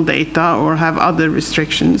personal data or have other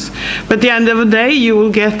restrictions. But at the end of the day, you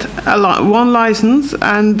will get one license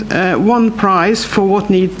and one price for what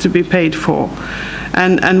needs to be paid for,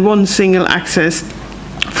 and one single access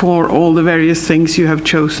for all the various things you have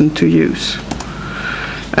chosen to use.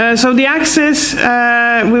 So the access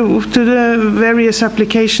to the various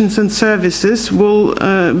applications and services will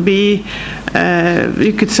be,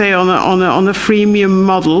 you could say, on a freemium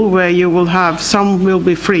model, where you will have some will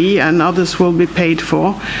be free and others will be paid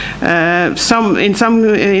for. In some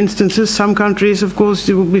instances, some countries, of course,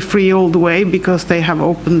 it will be free all the way because they have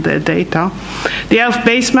opened their data. The ELF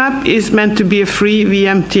base map is meant to be a free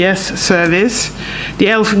VMTS service. The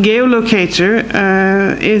ELF geolocator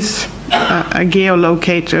is a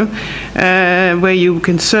geolocator where you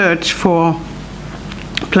can search for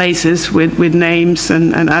places with names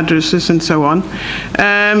and addresses and so on.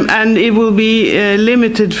 And it will be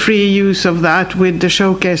limited free use of that with the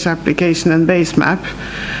showcase application and base map,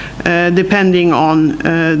 depending on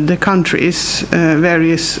the country's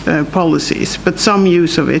various policies. But some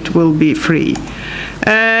use of it will be free.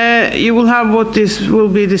 You will have what will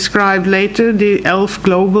be described later, the ELF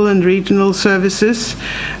global and regional services,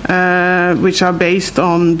 which are based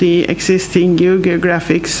on the existing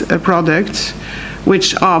geographics products,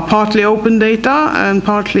 which are partly open data and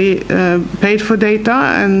partly paid for data,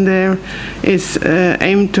 and there is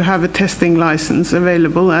aimed to have a testing license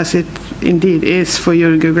available, as it indeed is for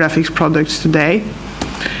your geographics products today.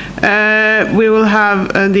 We will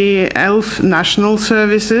have the ELF national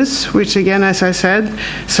services, which again, as I said,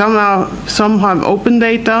 some have open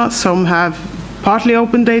data, some have partly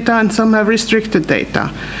open data, and some have restricted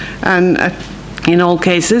data. And in all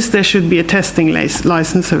cases, there should be a testing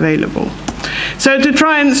license available. So to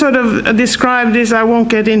try and sort of describe this, I won't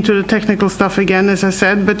get into the technical stuff again, as I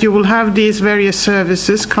said, but you will have these various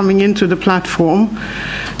services coming into the platform.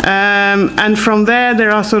 And from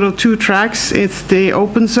there are sort of two tracks. It's the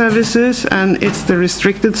open services and it's the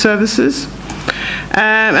restricted services.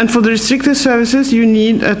 And for the restricted services, you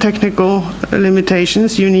need technical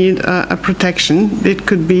limitations. You need a protection. It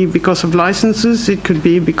could be because of licenses. It could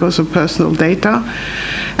be because of personal data.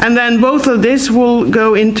 And then both of this will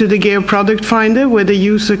go into the Geo Product Finder, where the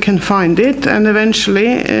user can find it, and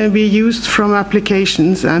eventually be used from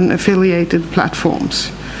applications and affiliated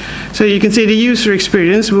platforms. So you can see the user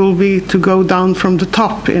experience will be to go down from the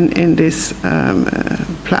top in this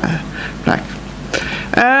plaque.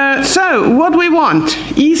 So what we want,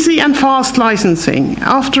 easy and fast licensing.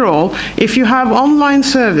 After all, if you have online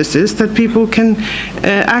services that people can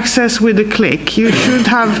access with a click, you should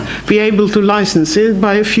be able to license it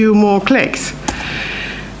by a few more clicks.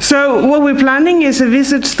 So what we're planning is a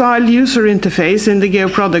wizard-style user interface in the Geo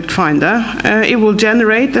Product Finder. It will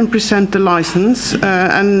generate and present the license,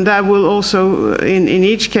 and that will also, in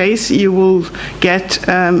each case, you will get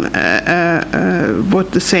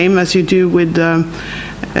what the same as you do with the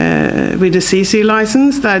CC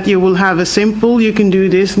license, that you will have a simple, you can do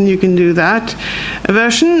this and you can do that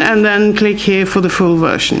version, and then click here for the full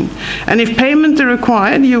version. And if payment is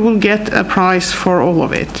required, you will get a price for all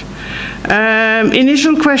of it.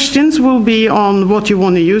 Initial questions will be on what you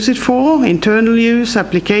want to use it for, internal use,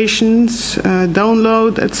 applications,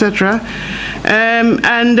 download, etc.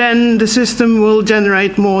 And then the system will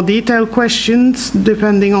generate more detailed questions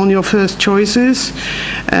depending on your first choices.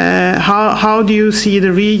 How do you see the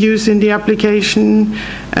reuse in the application?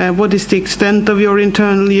 What is the extent of your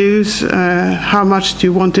internal use? How much do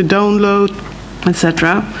you want to download?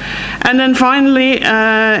 Etc. And then finally,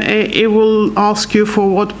 it will ask you for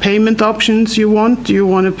what payment options you want. Do you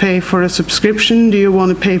want to pay for a subscription? Do you want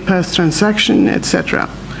to pay per transaction, etc.?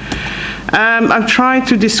 I've tried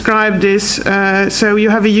to describe this. So you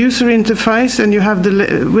have a user interface and you have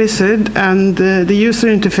the wizard, and the user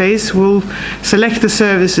interface will select the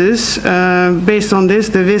services. Based on this,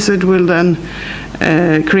 the wizard will then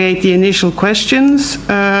create the initial questions,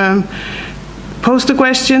 post the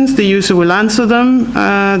questions, the user will answer them.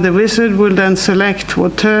 The wizard will then select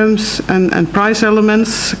what terms and price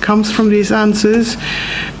elements comes from these answers,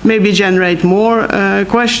 maybe generate more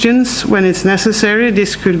questions when it's necessary.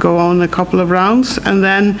 This could go on a couple of rounds, and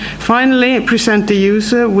then finally present the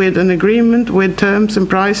user with an agreement with terms and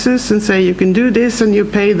prices and say you can do this and you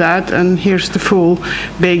pay that, and here's the full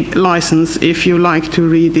big license if you like to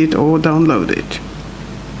read it or download it.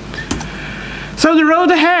 So the road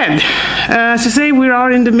ahead, as I say, we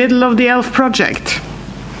are in the middle of the ELF project.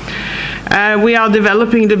 We are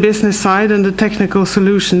developing the business side and the technical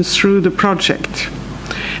solutions through the project.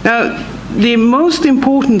 Now, the most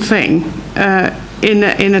important thing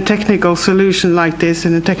in a technical solution like this,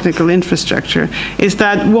 in a technical infrastructure, is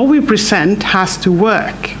that what we present has to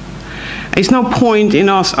work. There's no point in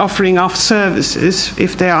us offering off services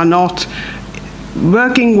if they are not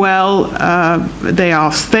working well, they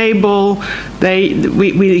are stable,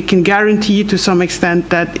 we can guarantee to some extent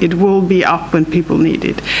that it will be up when people need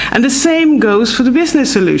it. And the same goes for the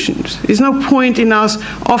business solutions. There's no point in us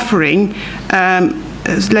offering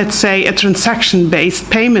let's say a transaction-based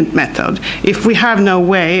payment method if we have no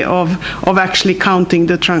way of actually counting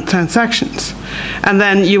the transactions. And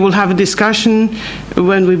then you will have a discussion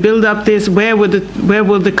when we build up this, where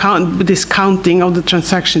will this counting of the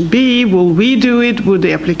transaction be? Will we do it? Will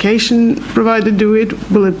the application provider do it?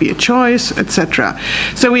 Will it be a choice, etc.?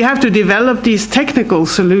 So we have to develop these technical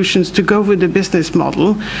solutions to go with the business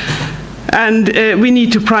model. And we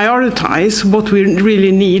need to prioritize what we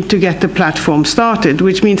really need to get the platform started,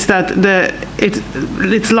 which means that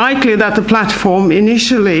it's likely that the platform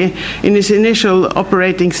initially, in its initial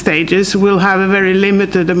operating stages, will have a very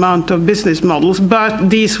limited amount of business models, but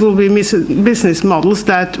these will be business models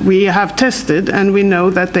that we have tested and we know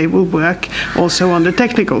that they will work also on the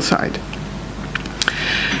technical side.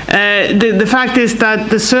 The fact is that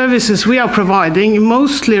the services we are providing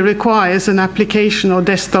mostly requires an application or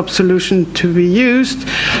desktop solution to be used.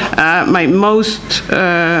 Most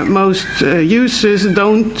users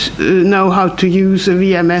don't know how to use a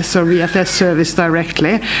VMS or VFS service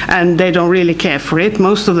directly, and they don't really care for it.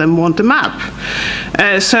 Most of them want a map.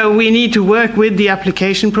 So we need to work with the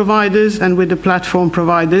application providers and with the platform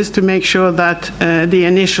providers to make sure that the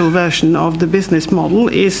initial version of the business model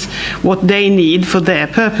is what they need for their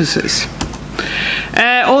purposes.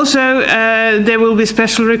 Also, there will be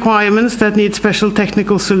special requirements that need special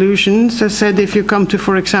technical solutions. As said, if you come to,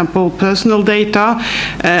 for example, personal data,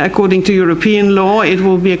 according to European law, it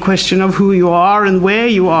will be a question of who you are and where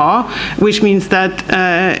you are, which means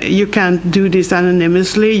that you can't do this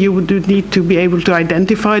anonymously. You would need to be able to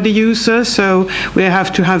identify the user, so we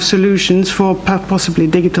have to have solutions for possibly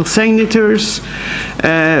digital signatures,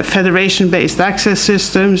 federation-based access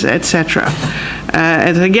systems, etc.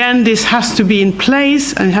 And again, this has to be in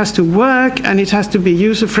place, and it has to work, and it has to be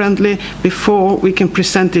user-friendly before we can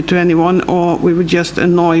present it to anyone, or we would just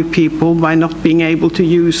annoy people by not being able to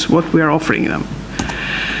use what we are offering them.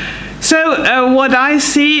 So what I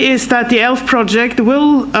see is that the ELF project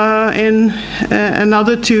will, in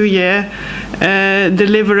another 2 years,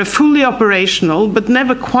 deliver a fully operational but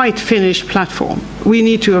never quite finished platform. We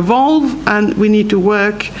need to evolve, and we need to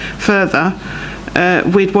work further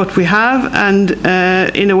with what we have, and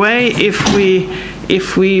in a way,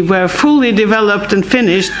 if we were fully developed and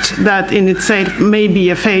finished, that in itself may be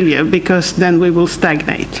a failure, because then we will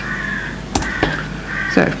stagnate.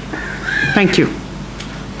 So, thank you.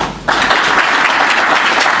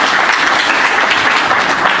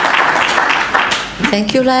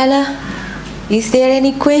 Thank you, Laila. Is there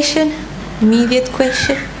any question? Immediate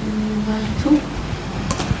question?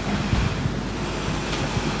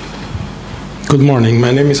 Good morning.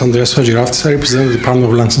 My name is Andreas Hagiraftis. I represent the Department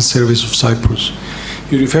of Lands and Service of Cyprus.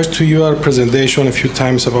 You referred to your presentation a few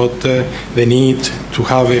times about the need to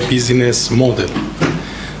have a business model.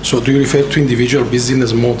 So do you refer to individual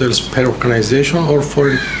business models per organization, or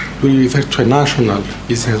do you refer to a national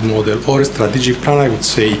business model or a strategic plan? I would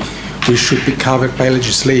say we should be covered by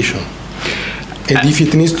legislation. And if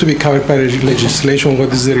it needs to be covered by legislation,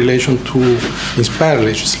 what is the relation to inspire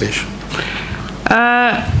legislation?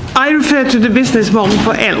 I refer to the business model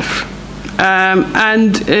for ELF.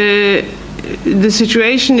 the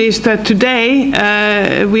situation is that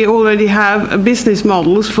today we already have business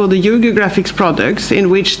models for the geographics products in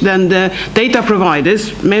which then the data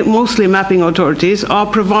providers, mostly mapping authorities, are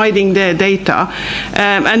providing their data,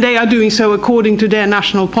 and they are doing so according to their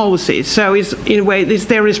national policies. So it's, in a way, it's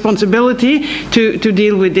their responsibility to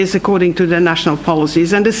deal with this according to their national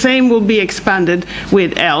policies. And the same will be expanded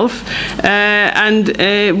with ELF, and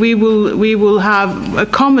we will have a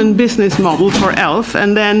common business model for ELF,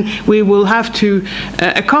 and then we will have to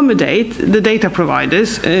accommodate the data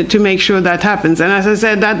providers to make sure that happens. And as I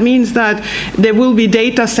said, that means that there will be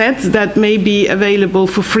data sets that may be available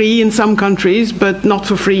for free in some countries, but not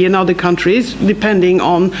for free in other countries, depending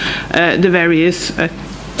on the various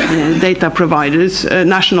data providers'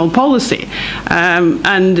 national policy. But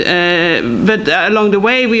along the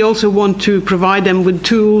way, we also want to provide them with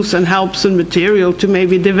tools and helps and material to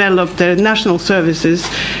maybe develop their national services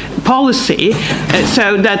policy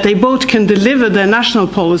so that they both can deliver their national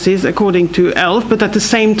policies according to ELF, but at the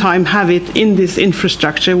same time have it in this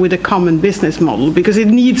infrastructure with a common business model, because it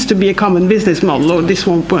needs to be a common business model or this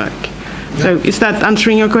won't work. Yeah. So is that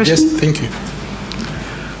answering your question? Yes, thank you.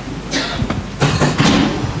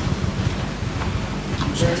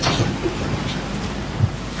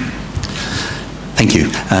 Thank you.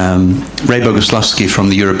 Ray Boguslavsky from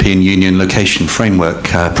the European Union Location Framework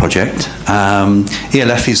Project.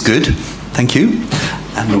 ELF is good, thank you,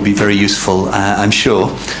 and will be very useful, I'm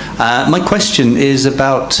sure. My question is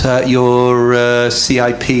about your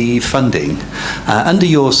CIP funding. Under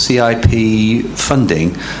your CIP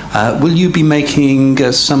funding, will you be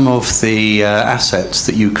making some of the assets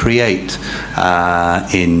that you create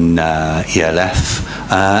in ELF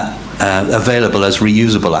available as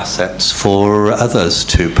reusable assets for others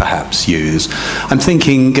to perhaps use? I'm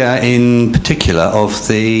thinking in particular of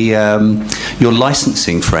the your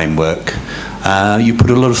licensing framework. You put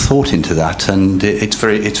a lot of thought into that, and it's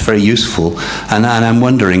very useful. And I'm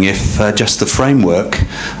wondering if just the framework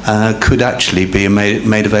could actually be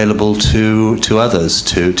made available to others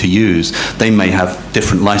to use. They may have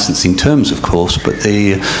different licensing terms, of course, but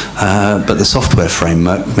the software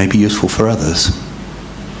framework may be useful for others.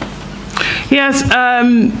 Yes, I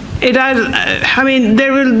mean,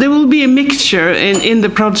 there will be a mixture in the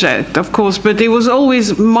project, of course, but it was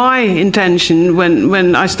always my intention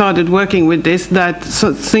when I started working with this that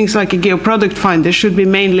things like a GeoProduct Finder should be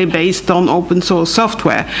mainly based on open source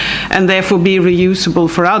software and therefore be reusable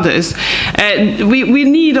for others. We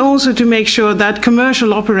need also to make sure that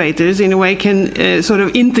commercial operators, in a way, can sort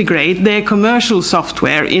of integrate their commercial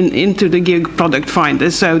software into the GeoProduct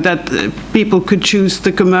Finder so that people could choose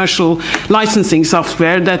the commercial licensing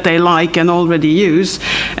software that they like and already use,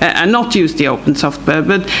 and not use the open software.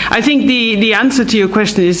 But I think the answer to your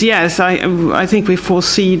question is yes. I think we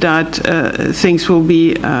foresee that things will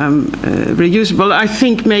be reusable. I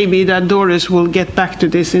think maybe that Dorus will get back to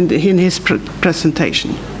this in his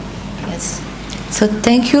presentation. Yes. So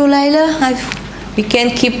thank you, Laila. We can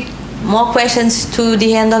keep more questions to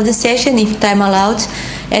the end of the session if time allows.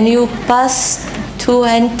 And you pass to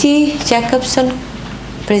Antti Jakobsson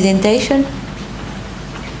presentation.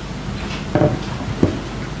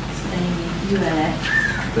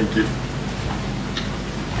 Thank you.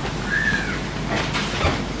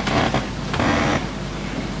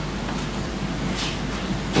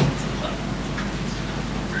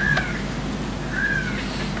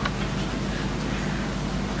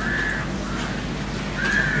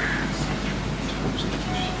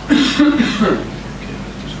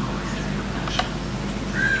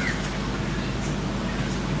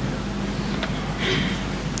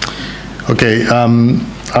 Okay,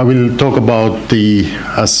 I will talk about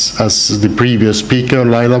as the previous speaker,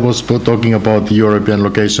 Laila, was talking about the European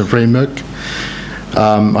Location Framework.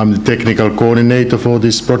 I'm the technical coordinator for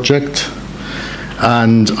this project,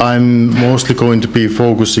 and I'm mostly going to be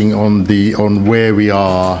focusing on where we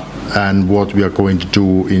are and what we are going to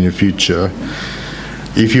do in the future.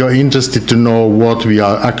 If you are interested to know what we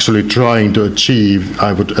are actually trying to achieve,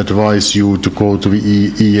 I would advise you to go to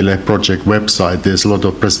the ELF project website. There's a lot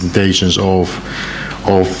of presentations of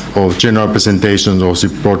general presentations of the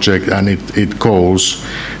project and its goals.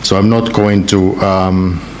 So I'm not going to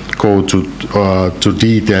go to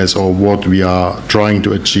details of what we are trying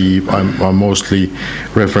to achieve. I'm mostly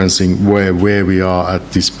referencing where we are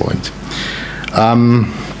at this point.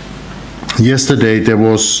 Yesterday there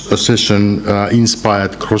was a session,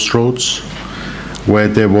 Inspired Crossroads, where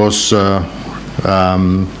there was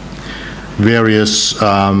various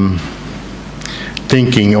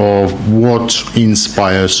thinking of what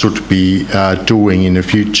Inspire should be doing in the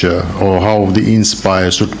future, or how the Inspire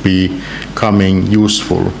should be coming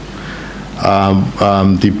useful.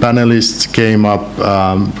 The panelists came up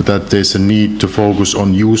that there's a need to focus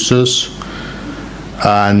on users,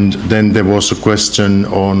 and then there was a question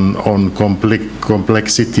on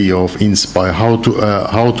complexity of Inspire, how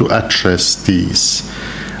to address these.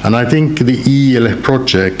 And I think the ELF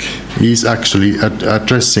project is actually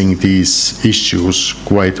addressing these issues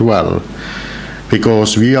quite well,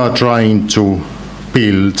 because we are trying to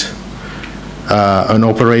build an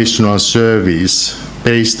operational service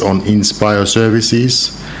based on Inspire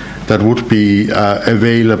services that would be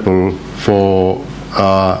available for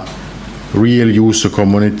real user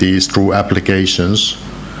communities through applications,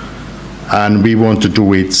 and we want to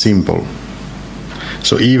do it simple.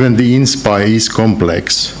 So even the Inspire is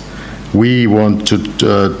complex, we want to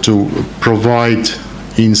provide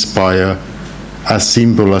Inspire as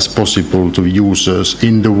simple as possible to users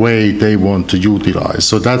in the way they want to utilize.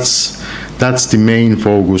 So that's the main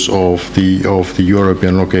focus of the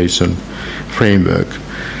European location framework.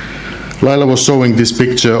 Laila was showing this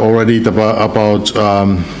picture already about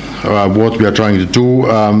what we are trying to do.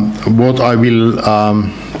 What I will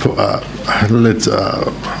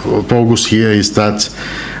focus here is that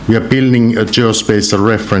we are building a geospatial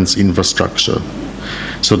reference infrastructure.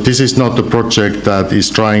 So this is not a project that is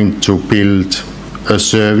trying to build a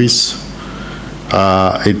service.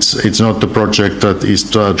 It's not the project that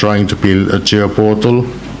is trying to build a geoportal.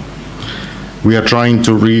 We are trying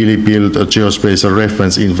to really build a geospatial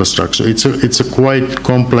reference infrastructure. It's a quite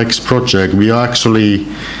complex project. We are actually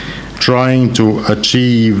trying to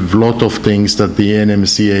achieve a lot of things that the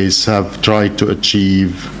NMCAs have tried to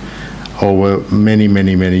achieve over many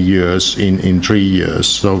years in 3 years.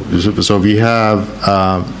 So we have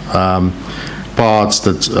parts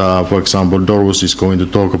that, for example, Dorus is going to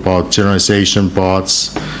talk about generalization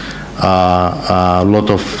parts, a lot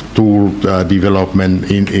of tool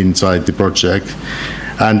development inside the project,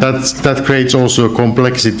 and that creates also a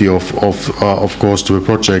complexity of course to a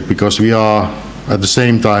project, because we are at the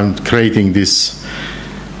same time creating this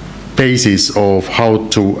basis of how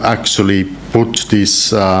to actually put this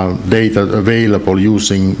data available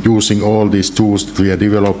using all these tools that we are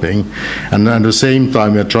developing, and at the same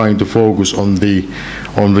time we are trying to focus on the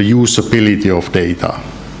usability of data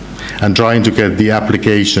and trying to get the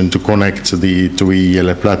application to connect to the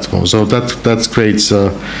ELF platform. So that creates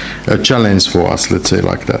a challenge for us, let's say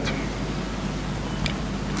like that.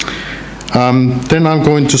 Then I'm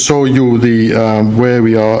going to show you the where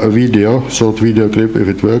we are, a short video clip, if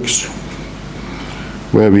it works,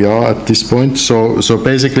 where we are at this point. So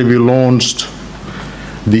basically we launched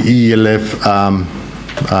the ELF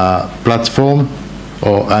platform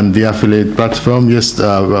and the affiliate platform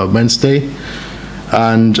Wednesday,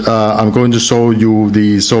 and I'm going to show you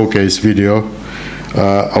the showcase video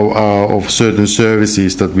of certain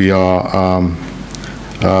services that we are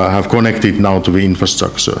have connected now to the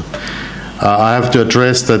infrastructure. I have to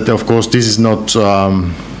address that, of course, this is not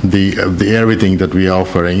the everything that we are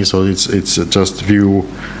offering. So it's just few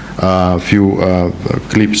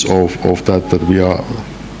clips of that we are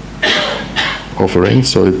offering.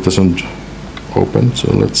 So it doesn't open.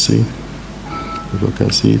 So let's see if I can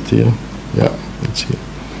see it here. Yeah, it's here.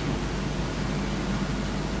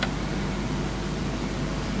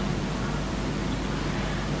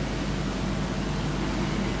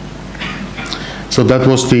 So that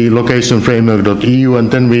was the locationframework.eu,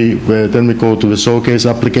 and then we go to the showcase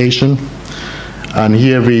application, and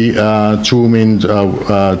here we zoom in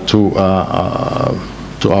to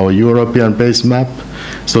our European base map.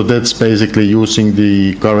 So that's basically using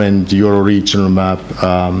the current Euro regional map,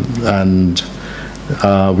 and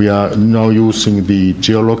we are now using the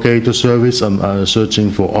geolocator service. I'm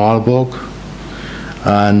searching for Aalborg,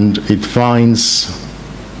 and it finds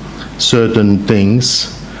certain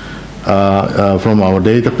things from our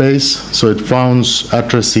database. So it finds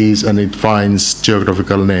addresses and it finds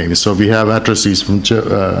geographical names. So we have addresses from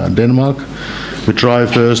Denmark. We try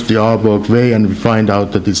first the Aalborg way, and we find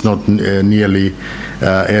out that it's not nearly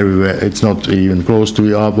everywhere. It's not even close to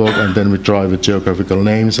the Aalborg, and then we try the geographical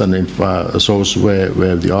names, and it shows where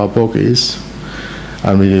the Aalborg is.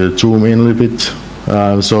 And we zoom in a little bit.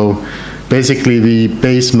 So basically, the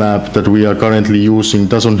base map that we are currently using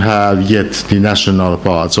doesn't have yet the national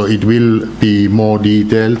part, so it will be more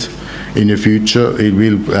detailed in the future. It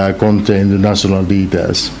will contain the national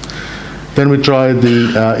details. Then we tried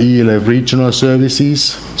the ELF regional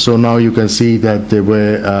services. So now you can see that there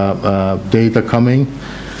were data coming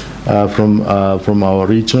from our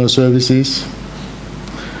regional services.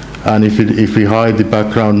 And if we hide the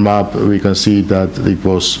background map, we can see that it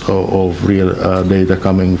was of real data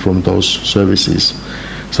coming from those services.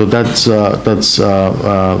 So that's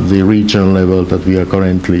the regional level that we are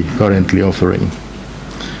currently offering.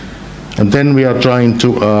 And then we are trying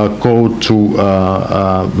to go to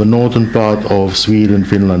the northern part of Sweden,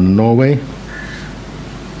 Finland, and Norway,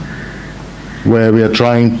 where we are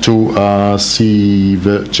trying to see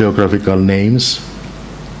the geographical names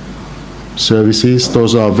services.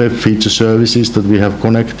 Those are web feature services that we have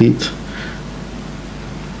connected.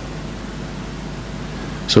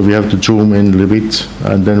 So we have to zoom in a little bit,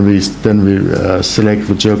 and then we select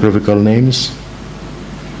the geographical names.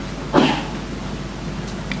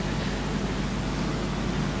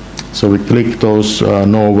 So we click those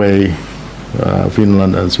Norway,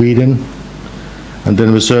 Finland, and Sweden, and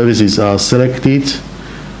then the services are selected.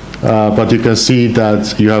 But you can see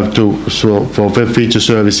that you have to, so for web feature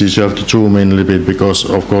services, you have to zoom in a little bit because,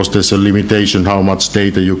 of course, there's a limitation how much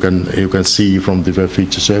data you can see from the web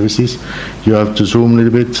feature services. You have to zoom a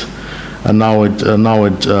little bit, and now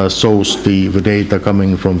it shows the data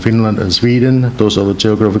coming from Finland and Sweden. Those are the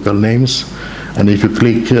geographical names, and if you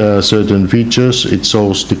click certain features, it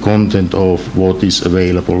shows the content of what is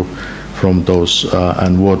available from those,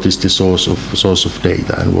 and what is the source of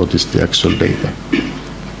data, and what is the actual data.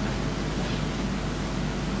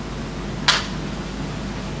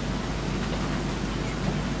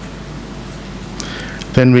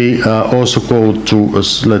 Then we also go to,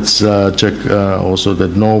 let's check also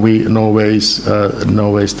that Norway is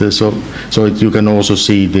there. So you can also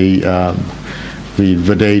see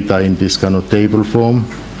the data in this kind of table form,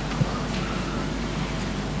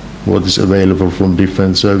 what is available from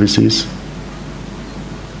different services.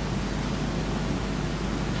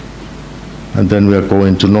 And then we are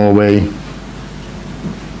going to Norway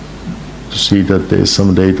to see that there is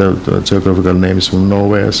some data, geographical names from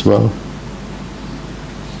Norway as well.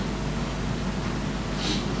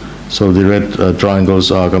 So the red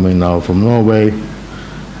triangles are coming now from Norway,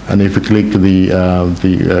 and if you click the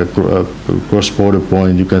cross-border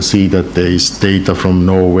point, you can see that there is data from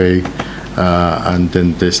Norway, and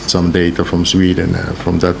then there's some data from Sweden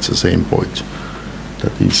from that same point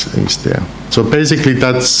that is there. So basically,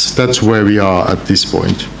 that's where we are at this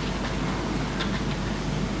point.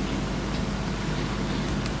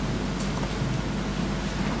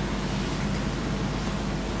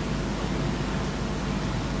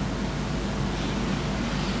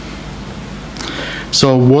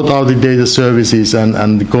 So what are the data services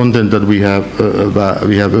and the content that we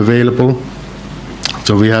have available?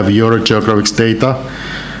 So we have Eurogeographics data,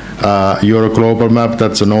 Euro Global Map.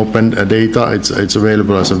 That's an open data. It's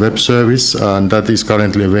available as a web service, and that is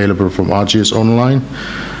currently available from RGS Online.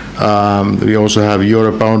 We also have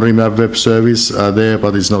Euro Boundary Map web service there,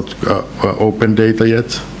 but it's not open data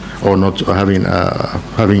yet, or not having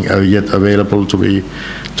yet available to be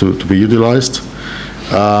utilized.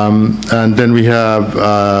 And then we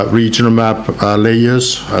have regional map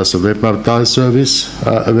layers as a web map tile service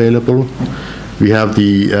available. We have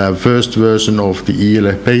the first version of the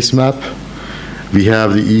ELF base map. We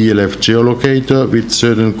have the ELF geolocator with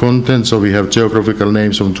certain content, so we have geographical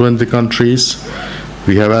names from 20 countries.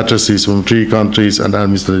 We have addresses from 3 countries and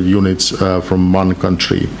administrative units from 1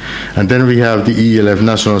 country. And then we have the ELF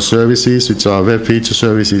national services, which are web feature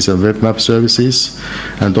services and web map services.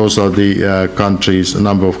 And those are the countries, a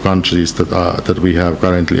number of countries that we have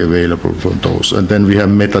currently available from those. And then we have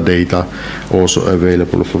metadata also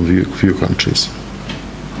available from few countries.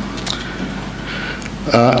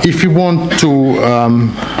 If you want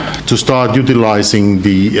to start utilizing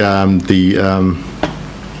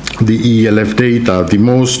the ELF data, the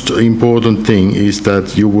most important thing is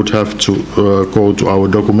that you would have to go to our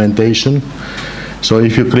documentation. So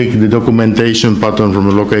if you click the documentation button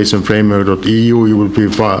from locationframework.eu, you will be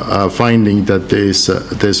finding that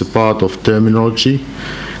there's a part of terminology,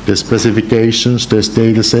 there's specifications, there's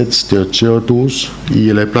data sets, there are geotools,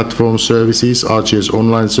 ELF platform services, RGS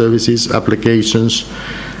online services, applications,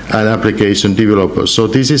 and application developers. So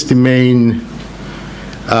this is the main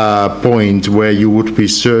point where you would be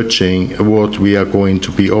searching what we are going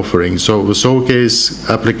to be offering. So the Showcase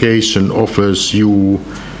application offers you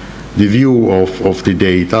the view of the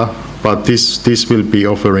data, but this will be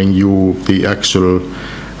offering you the actual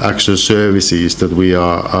services that we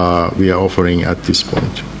are offering at this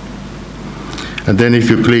point. And then if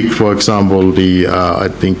you click, for example, I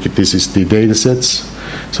think this is the data sets.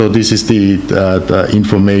 So this is the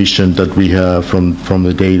information that we have from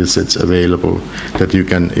the data sets available that you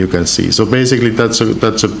can see. So basically, that's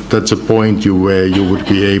a point where you would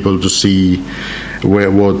be able to see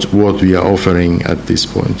what we are offering at this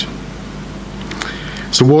point.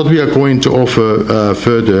 So what we are going to offer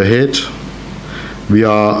further ahead, we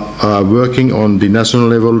are working on the national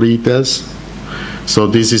level details. So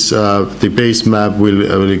this is the base map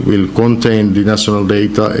will contain the national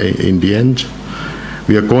data in the end.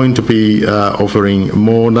 We are going to be offering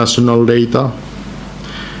more national data.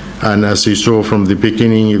 And as you saw from the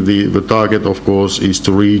beginning, the target, of course, is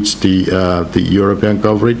to reach the European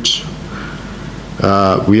coverage.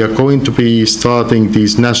 We are going to be starting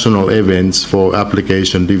these national events for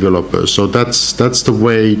application developers. So that's the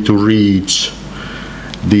way to reach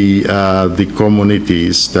the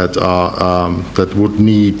communities that are that would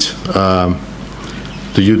need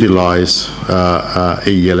to utilize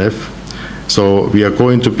ELF. So we are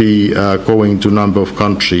going to be going to a number of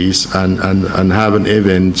countries and have an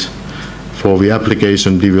event for the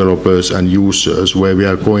application developers and users where we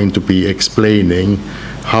are going to be explaining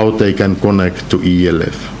how they can connect to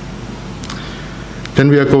ELF. Then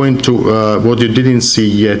we are going to, what you didn't see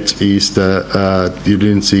yet is you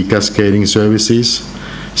didn't see cascading services.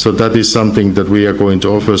 So that is something that we are going to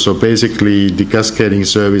offer. So basically the cascading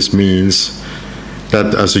service means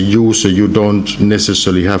that as a user you don't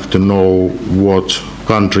necessarily have to know what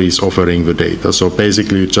country is offering the data. So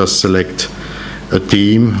basically you just select a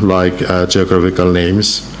theme like geographical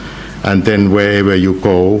names, and then wherever you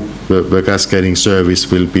go, the cascading service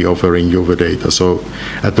will be offering you the data. So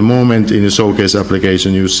at the moment in the showcase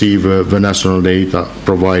application you see the national data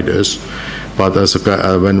providers, but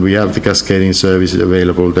when we have the cascading service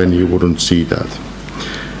available, then you wouldn't see that.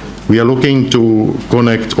 We are looking to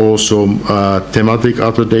connect also thematic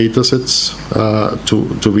other data sets to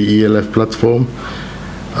the ELF platform.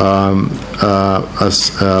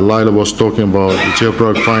 As Laila was talking about, the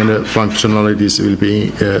geoproc finder functionalities will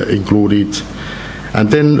be included. And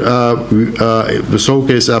then the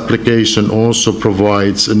showcase application also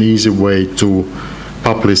provides an easy way to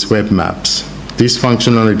publish web maps. This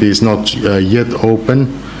functionality is not yet open,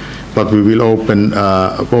 but we will open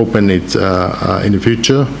it in the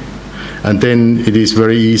future. And then it is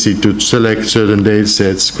very easy to select certain data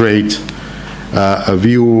sets, create a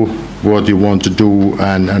view, what you want to do,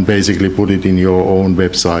 and basically put it in your own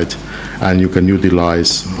website. And you can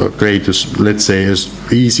utilize, create, let's say, an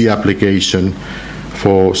easy application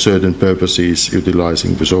for certain purposes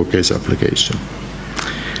utilizing the showcase application.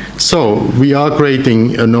 So we are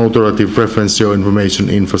creating an authoritative referential information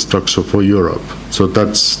infrastructure for Europe. So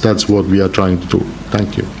that's what we are trying to do.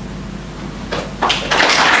 Thank you.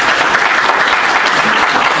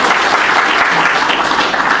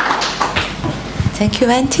 Thank you,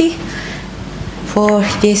 Antti, for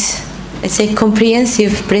this, let's say,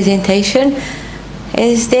 comprehensive presentation.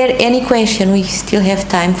 Is there any question? We still have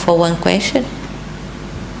time for one question.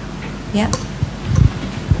 Yeah.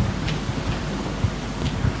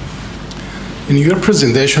 In your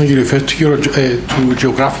presentation, you refer to your to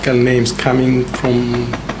geographical names coming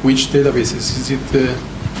from which databases? Is it?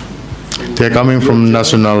 They're coming from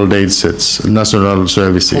national data sets, national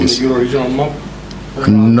services. From the Euro-regional map?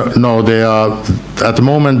 No, they are, at the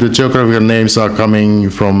moment the geographical names are coming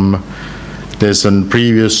from, there's a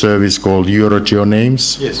previous service called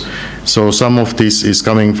EuroGeoNames. Yes. So some of this is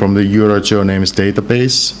coming from the EuroGeoNames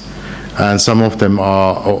database, and some of them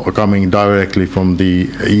are coming directly from the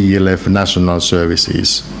ELF national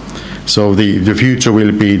services. So the future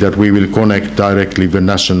will be that we will connect directly the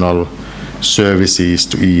national services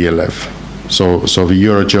to ELF. So the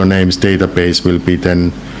EuroGeoNames database will be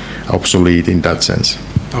then obsolete in that sense.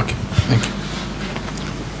 Okay, thank you.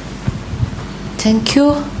 Thank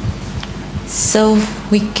you. So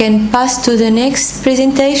we can pass to the next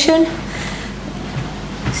presentation.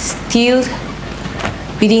 Still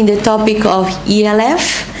within the topic of ELF,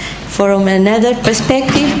 from another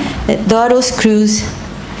perspective, Dorus, Kruse,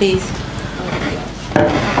 please.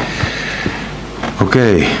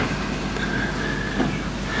 Okay.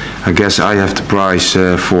 I guess I have the prize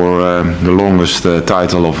for the longest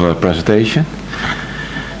title of a presentation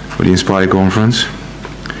for the Inspire conference.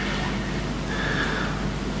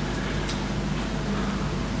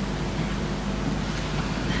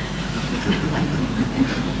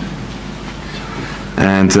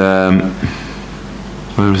 And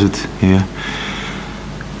where is it? Here.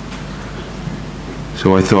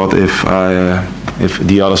 So I thought if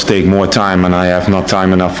the others take more time and I have not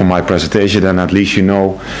time enough for my presentation, then at least you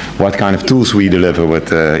know what kind of tools we deliver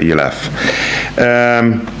with ELF.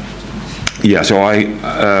 Yeah, so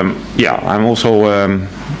I'm also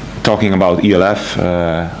talking about ELF,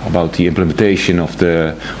 about the implementation of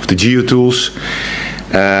the geotools.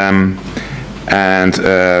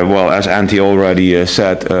 Well, as Antti already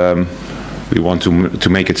said, we want to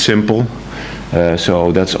make it simple.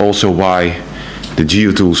 So that's also why the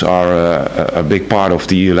geotools are a big part of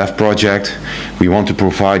the ELF project. We want to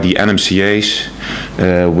provide the NMCAs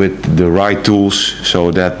with the right tools,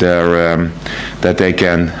 so that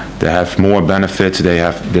they have more benefits.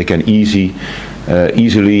 They can easily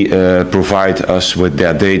provide us with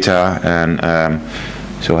their data, and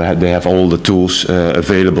so they have all the tools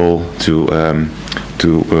available to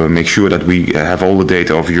make sure that we have all the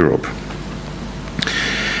data of Europe.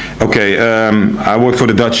 Okay, I work for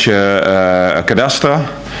the Dutch cadastre,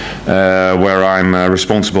 where I'm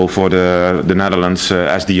responsible for the Netherlands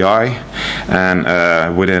SDI, and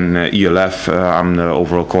within ELF I'm the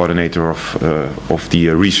overall coordinator of the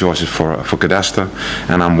resources for cadastre,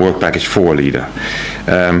 and I'm work package 4 leader.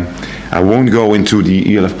 I won't go into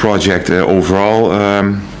the ELF project overall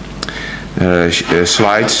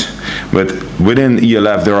slides, but within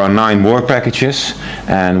ELF there are 9 work packages,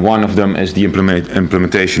 and one of them is the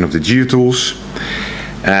implementation of the geotools.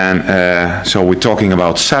 And so we're talking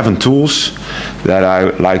about 7 tools that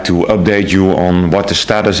I like to update you on what the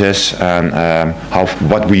status is, and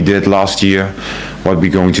what we did last year, what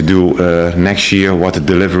we're going to do next year, what the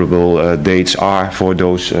deliverable dates are for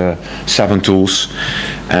those 7 tools,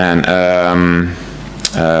 and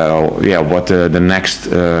what the next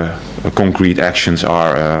concrete actions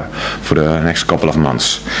are for the next couple of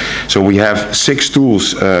months. So we have 6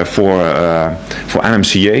 tools for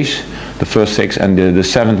NMCA's. The first 6, and the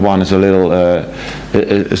 7th one is a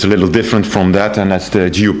little different from that, and that's the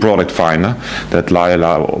Geo Product Finder that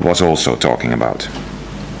Laila was also talking about.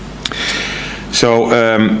 So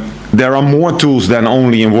there are more tools than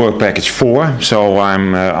only in Work Package 4. So I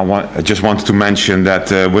just wanted to mention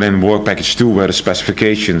that within Work Package 2, where the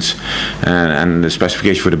specifications and the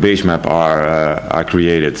specification for the base map are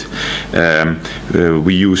created,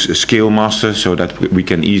 we use a Scale Master so that we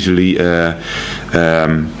can easily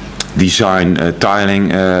design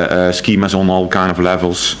tiling schemas on all kind of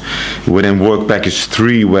levels. Within Work Package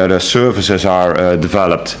 3, where the services are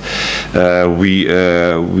developed, we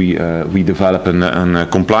develop a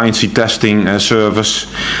compliancy testing service.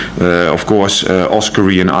 Of course,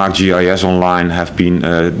 Oscary and ArcGIS Online have been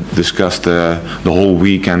discussed the whole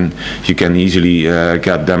week, and you can easily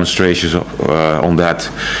get demonstrations on that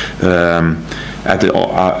at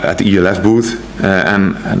the ELF booth.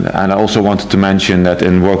 And I also wanted to mention that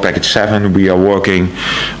in Work Package 7 we are working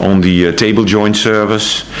on the table joint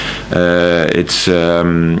service. It's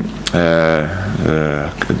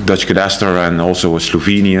Dutch cadastre and also a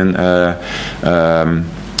Slovenian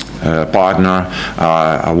partner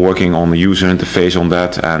are working on the user interface on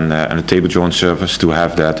that, and a table joint service to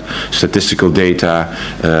have that statistical data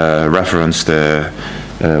referenced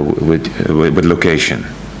with location.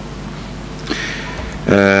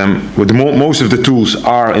 Most of the tools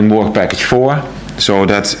are in Work Package 4, so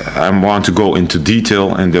that I want to go into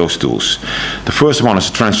detail in those tools. The first one is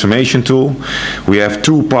a transformation tool. We have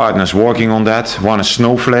 2 partners working on that. One is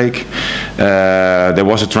Snowflake. There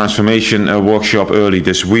was a transformation workshop early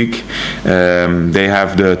this week. They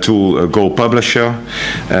have the tool Go Publisher.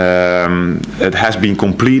 It has been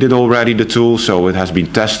completed already, the tool, so it has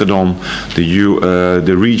been tested on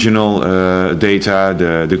the regional data,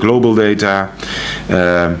 the global data.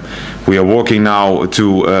 We are working now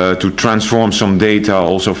to transform some data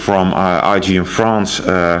also from IG in France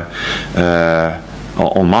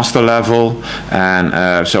on master level,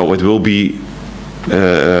 and so it will be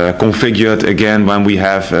configured again when we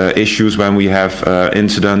have issues, when we have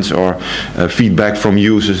incidents or feedback from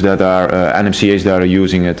users that are NMCA's that are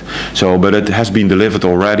using it. So, but it has been delivered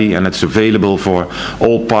already, and it's available for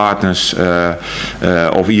all partners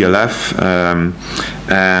of ELF,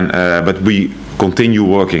 but we continue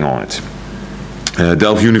working on it.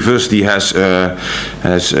 Delft University has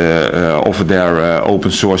offered their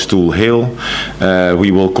open source tool HAIL.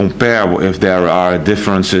 We will compare if there are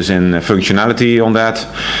differences in functionality on that,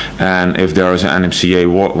 and if there is an NMCA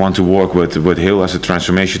want to work with HAIL as a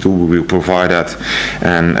transformation tool, we will provide that,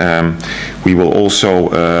 and we will also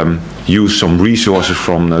use some resources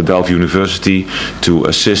from Delft University to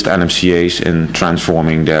assist NMCA's in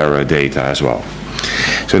transforming their data as well.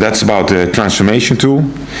 So that's about the transformation tool.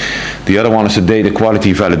 The other one is the data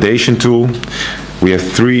quality validation tool. We have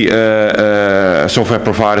 3 software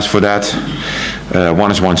providers for that.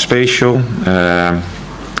 One is OneSpatial.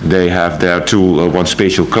 They have their tool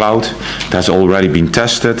OneSpatial Cloud. That's already been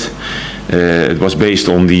tested. It was based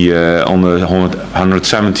on the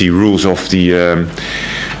 170 rules of the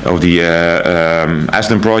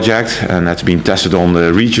Aslesen project, and that's been tested on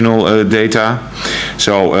the regional data.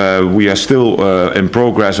 So we are still in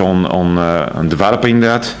progress on developing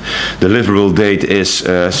that. The deliverable date is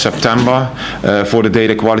September for the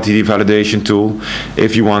data quality validation tool.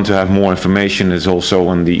 If you want to have more information, it's also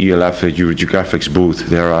on the ELF Eurogeographics booth.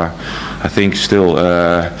 There are, I think, still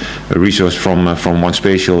a resource from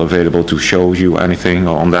OneSpatial available to show you anything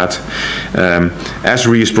on that.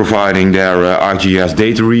 Esri is providing their ArcGIS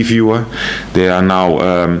data reviewer. They are now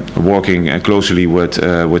working closely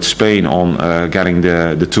with Spain on getting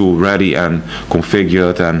the tool ready and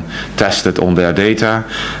configured and tested on their data.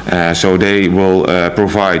 So they will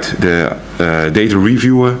provide the data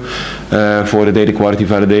reviewer for the data quality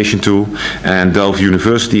validation tool, and Delft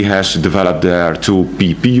University has developed their tool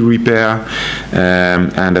PP Repair,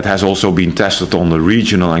 and that has also been tested on the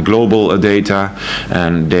regional and global data,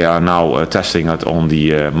 and they are now testing it on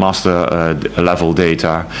the master level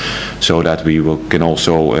data, so that we can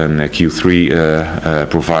also in Q3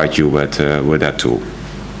 provide you with that tool.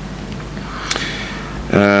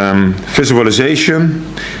 Visualization.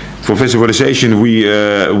 For visualization,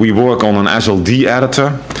 we work on an SLD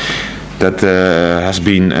editor that has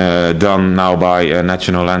been done now by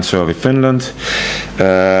National Land Survey Finland.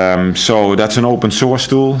 So that's an open source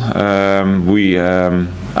tool.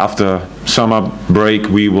 After summer break,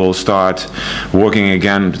 we will start working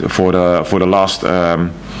again for the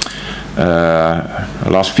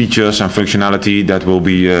last features and functionality that will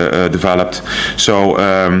be developed. So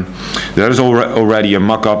there is already a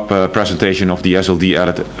mock-up presentation of the SLD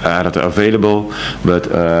editor available, but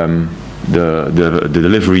the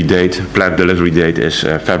delivery date, planned delivery date, is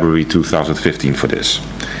February 2015 for this.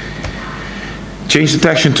 Change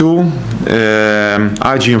detection tool.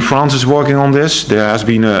 IG in France is working on this. There has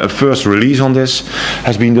been a first release on this,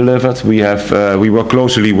 has been delivered. We work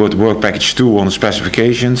closely with Work Package 2 on the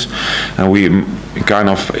specifications, and we kind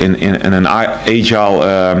of in an agile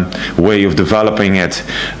way of developing it,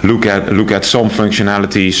 look at some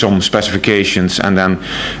functionality, some specifications, and then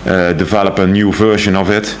develop a new version of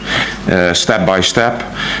it step by step.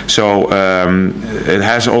 So it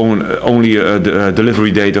has only a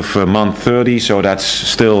delivery date of month 30, so that's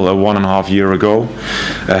still 1.5 years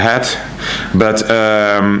ahead, but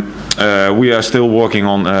we are still working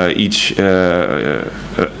on each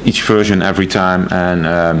version every time, and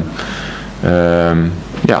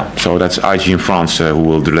yeah, so that's IG in France who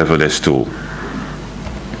will deliver this tool.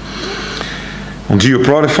 On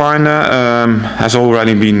GeoProduct Finder, has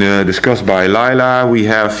already been discussed by Laila. We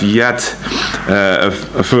have yet a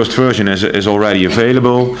first version is already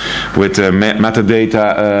available with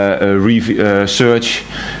metadata search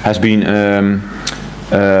has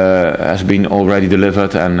been already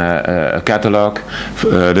delivered, and a catalog.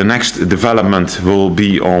 The next development will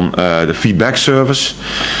be on the feedback service.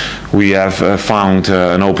 We have found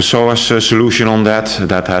an open source solution on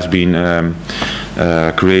that has been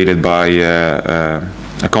created by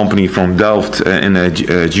a company from Delft in a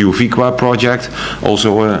GeoViqua project,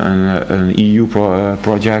 also an EU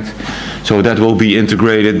project. So that will be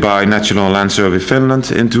integrated by National Land Survey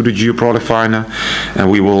Finland into the GeoProduct Finder, and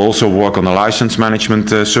we will also work on the license management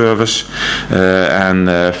service, and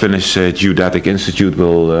Finnish Geodetic Institute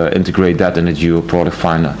will integrate that in the GeoProduct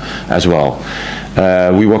Finder as well.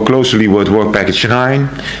 We work closely with Work Package 9,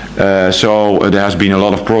 so there has been a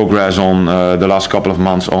lot of progress on the last couple of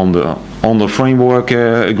months on the framework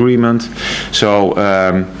agreement. So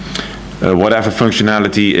whatever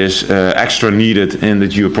functionality is extra needed in the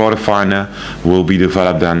GeoProduct Finder will be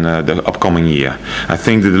developed in the upcoming year. I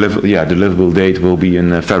think the deliverable date will be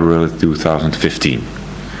in February 2015.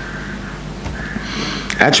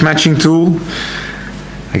 Edge matching tool.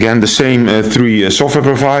 Again, the same three software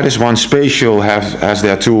providers. OneSpatial has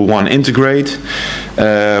their tool OneIntegrate.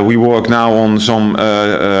 We work now on some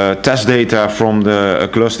test data from the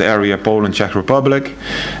cluster area Poland, Czech Republic,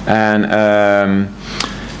 and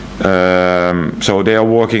so they are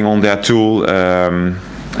working on their tool,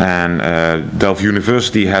 and Delft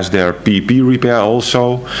University has their PP Repair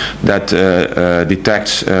also that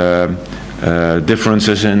detects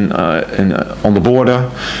differences on the border,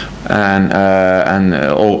 and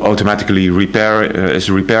automatically is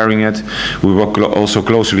repairing it. We work also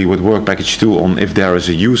closely with Work Package 2 on if there is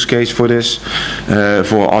a use case for this,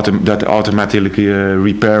 that automatically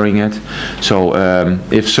repairing it. So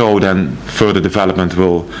if so, then further development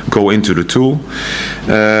will go into the tool.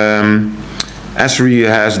 Esri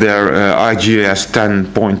has their IGS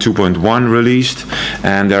 10.2.1 released,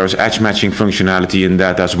 and there is edge matching functionality in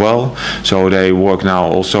that as well. So they work now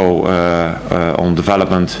also on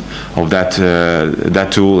development of that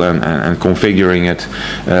tool and configuring it.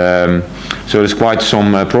 So there's quite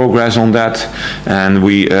some progress on that, and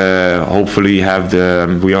we hopefully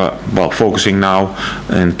we are focusing now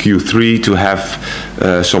in Q3 to have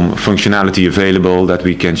some functionality available that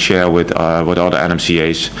we can share with other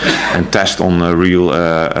NMCAs and test on real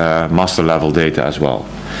master level data as well.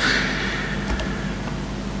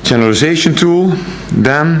 Generalization tool,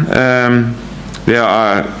 then there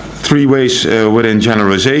are 3 ways within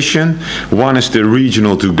generalization. One is the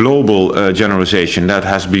regional to global generalization that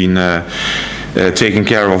has been taken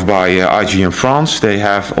care of by IG in France. They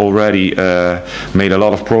have already made a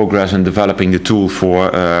lot of progress in developing the tool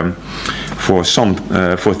for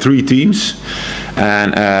 3 teams,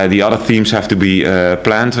 and the other themes have to be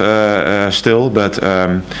planned still, but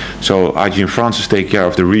so IG in France is taking care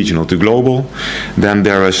of the regional to global. Then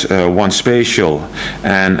there is One Spatial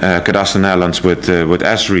and Cadastre Netherlands with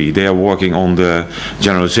Esri. They are working on the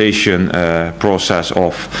generalization process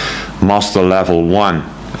of master level 1,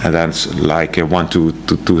 and that's like 1 to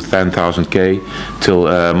 10,000K till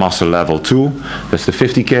master level 2, that's the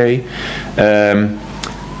 50K.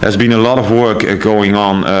 There's been a lot of work going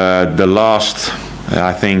on the last,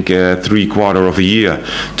 I think, 3/4 of a year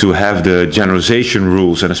to have the generalization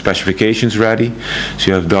rules and the specifications ready. So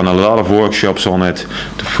you have done a lot of workshops on it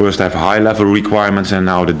to first have high-level requirements and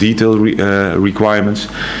now the detailed requirements.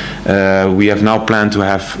 We have now planned to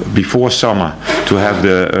have, before summer, to have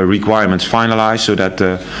the requirements finalized so that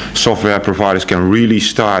the software providers can really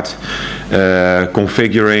start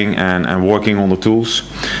configuring and working on the tools.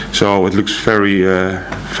 So it looks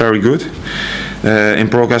very good. In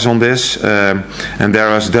progress on this, and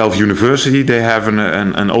there is Delft University. They have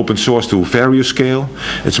an open source tool, VariuScale.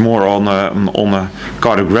 It's more on a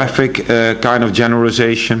cartographic kind of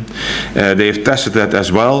generalization. They have tested that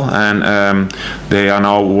as well, and they are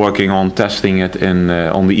now working on testing it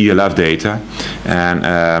on the ELF data,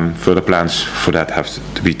 and further plans for that have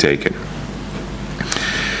to be taken.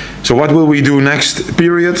 So what will we do next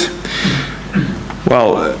period?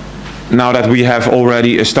 Well, now that we have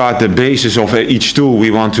already started the basis of each tool,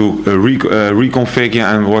 we want to reconfigure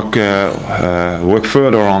and work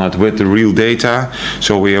further on it with the real data.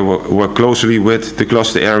 So we work closely with the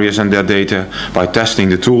cluster areas and their data by testing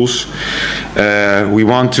the tools. We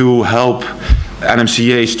want to help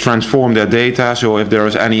NMCAs transform their data. So if there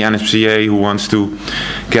is any NMCA who wants to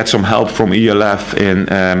get some help from ELF in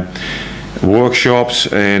workshops,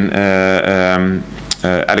 in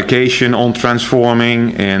education on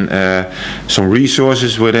transforming, and some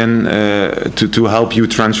resources within to help you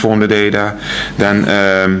transform the data, then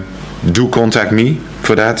do contact me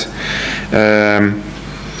for that.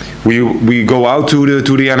 We go out to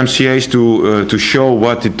the NMCAs to show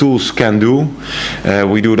what the tools can do.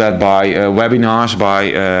 We do that by webinars,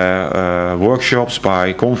 by workshops,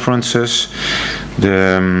 by conferences.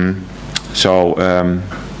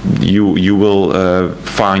 You will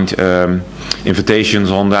find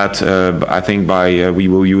invitations on that. I think we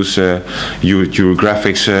will use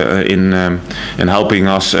Geographics in helping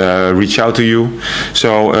us reach out to you.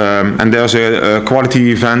 So and there's a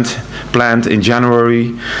quality event planned in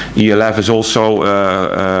January. ELF is also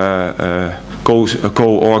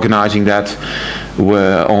co-organizing that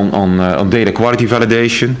on data quality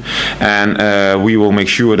validation, and we will make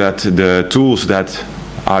sure that the tools that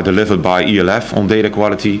are delivered by ELF on data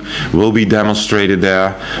quality will be demonstrated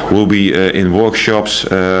there, will be in workshops,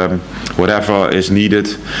 whatever is needed.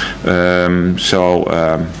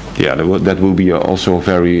 Yeah, that will be also a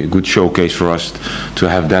very good showcase for us to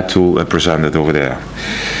have that tool presented over there.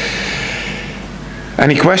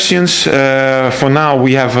 Any questions? For now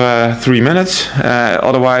we have 3 minutes.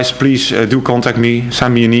 Otherwise, please do contact me,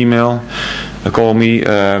 send me an email, call me.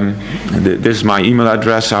 This is my email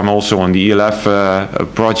address. I'm also on the ELF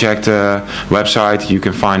project website. You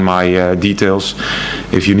can find my details.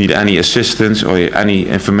 If you need any assistance or any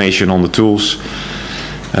information on the tools,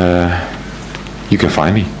 you can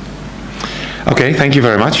find me. Okay, thank you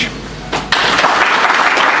very much.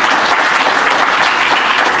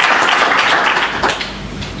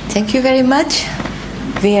 Thank you very much.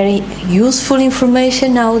 Very useful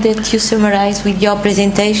information now that you summarize with your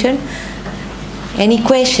presentation. Any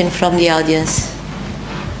question from the audience?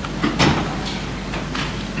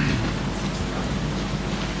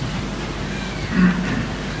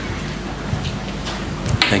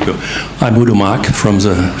 Thank you. I'm Udo Mark from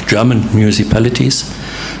the German municipalities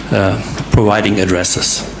providing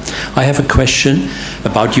addresses. I have a question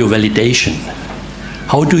about your validation.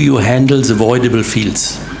 how do you handle the voidable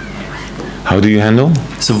fields? How do you handle?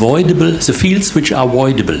 The fields which are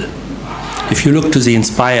voidable. If you look to the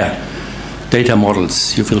Inspire data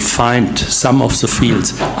models, you will find some of the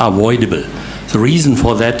fields are voidable. The reason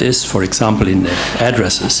for that is, for example, in the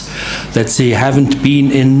addresses, that they haven't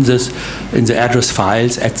been in the address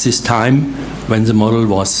files at this time when the model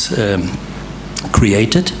was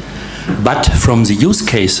created. But from the use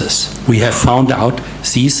cases, we have found out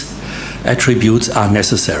these attributes are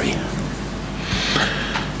necessary.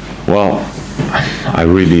 Well, I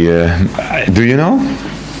really, do you know?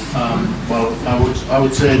 Well, I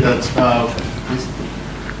would say that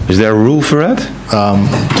is there a rule for it?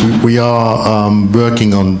 We are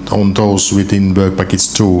working on those within Work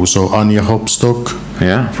Package 2. So Anja Hopstock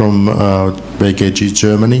from VKG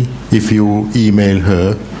Germany, if you email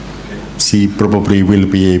her, she probably will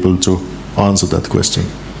be able to answer that question.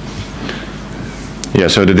 Yeah,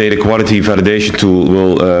 so the data quality validation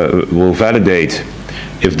tool will validate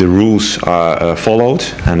if the rules are followed,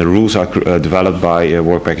 and the rules are developed by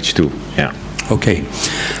Work Package 2. Yeah. Okay.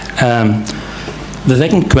 The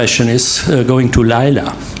second question is going to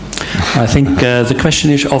Laila. I think the question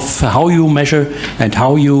is of how you measure and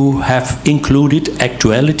how you have included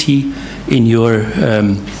actuality in your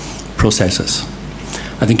processes.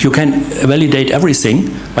 I think you can validate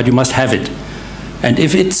everything, but you must have it. And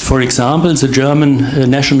if it's, for example, the German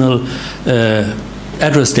national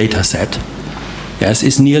address data set, yes,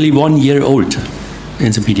 is nearly 1 year old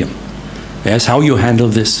in the medium. Yes, how you handle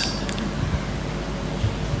this?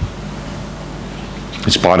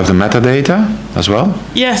 It's part of the metadata as well?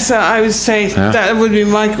 Yes, I would say that would be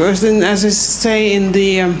my question. As I say in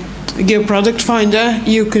the GeoProduct Finder,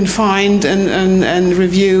 you can find and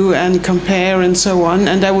review and compare and so on,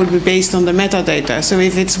 and that would be based on the metadata. So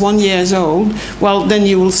if it's 1 year old, well, then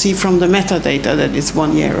you will see from the metadata that it's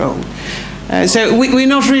 1 year old. So we're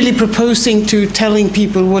not really proposing to telling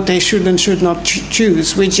people what they should and should not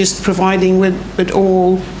choose. We're just providing with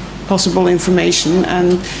all possible information,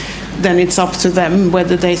 and then it's up to them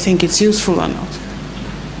whether they think it's useful or not.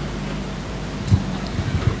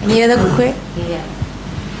 Any other question? Yeah.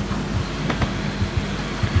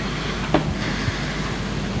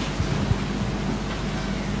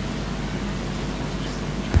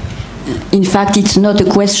 In fact, it's not a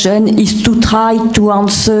question, it's to try to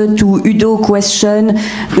answer to Udo's question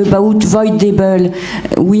about voidable.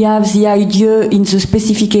 We have the idea in the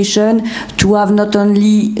specification to have not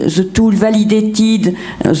only the tool validated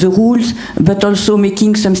the rules, but also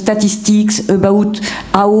making some statistics about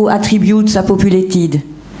how attributes are populated.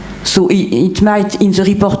 So it might, in the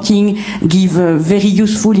reporting, give very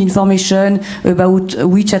useful information about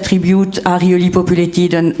which attributes are really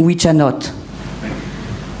populated and which are not.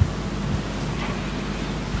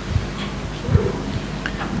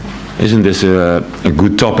 Isn't this a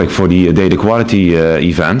good topic for the data quality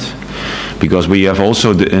event? Because we have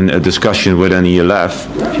also in a discussion with an ELF,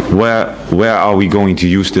 where are we going to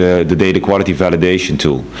use the data quality validation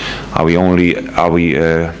tool?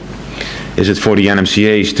 Is it for the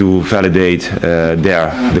NMCAs to validate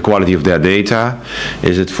the quality of their data?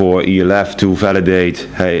 Is it for ELF to validate,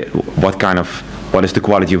 hey, what is the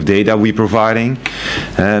quality of data we're providing?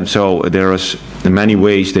 So there is many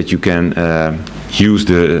ways that you can use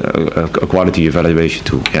the quality evaluation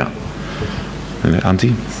tool. Yeah.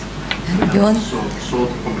 Antti? You want?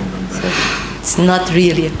 It's not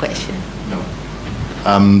really a question.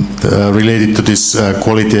 Related to this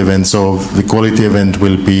quality event, so the quality event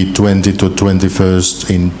will be 20 to 21st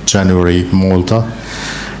in January, Malta.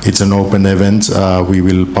 It's an open event. We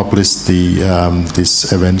will publish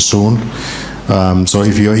this event soon. So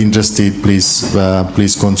if you're interested,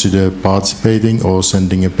 please consider participating or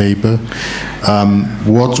sending a paper.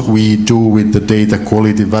 What we do with the data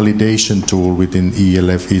quality validation tool within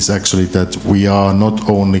ELF is actually that we are not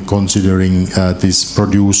only considering this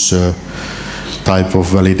producer type of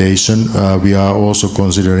validation, we are also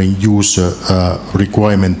considering user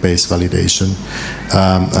requirement-based validation,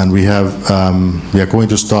 and we are going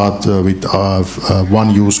to start with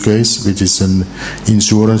one use case, which is an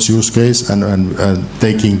insurance use case, and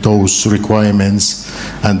taking those requirements,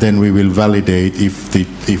 and then we will validate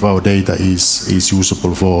if our data is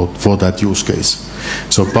usable for that use case.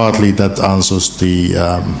 So partly that answers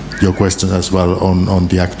your question as well on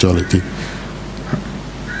the actuality.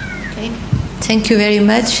 Thank you very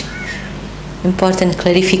much. Important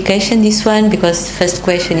clarification, this one, because the first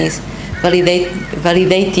question is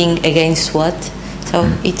validating against what? So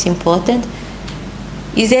it's important.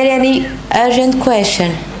 Is there any urgent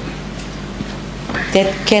question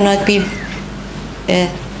that cannot be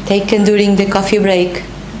taken during the coffee break?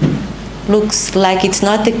 looks like it's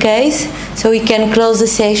not the case, so we can close the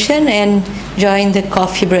session and join the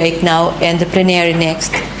coffee break now and the plenary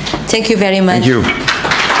next. Thank you very much. Thank you.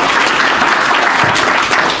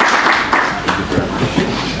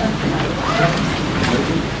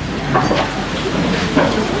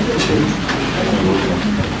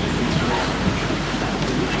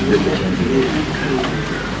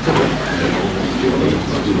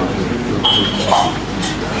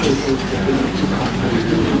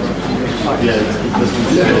 Yeah.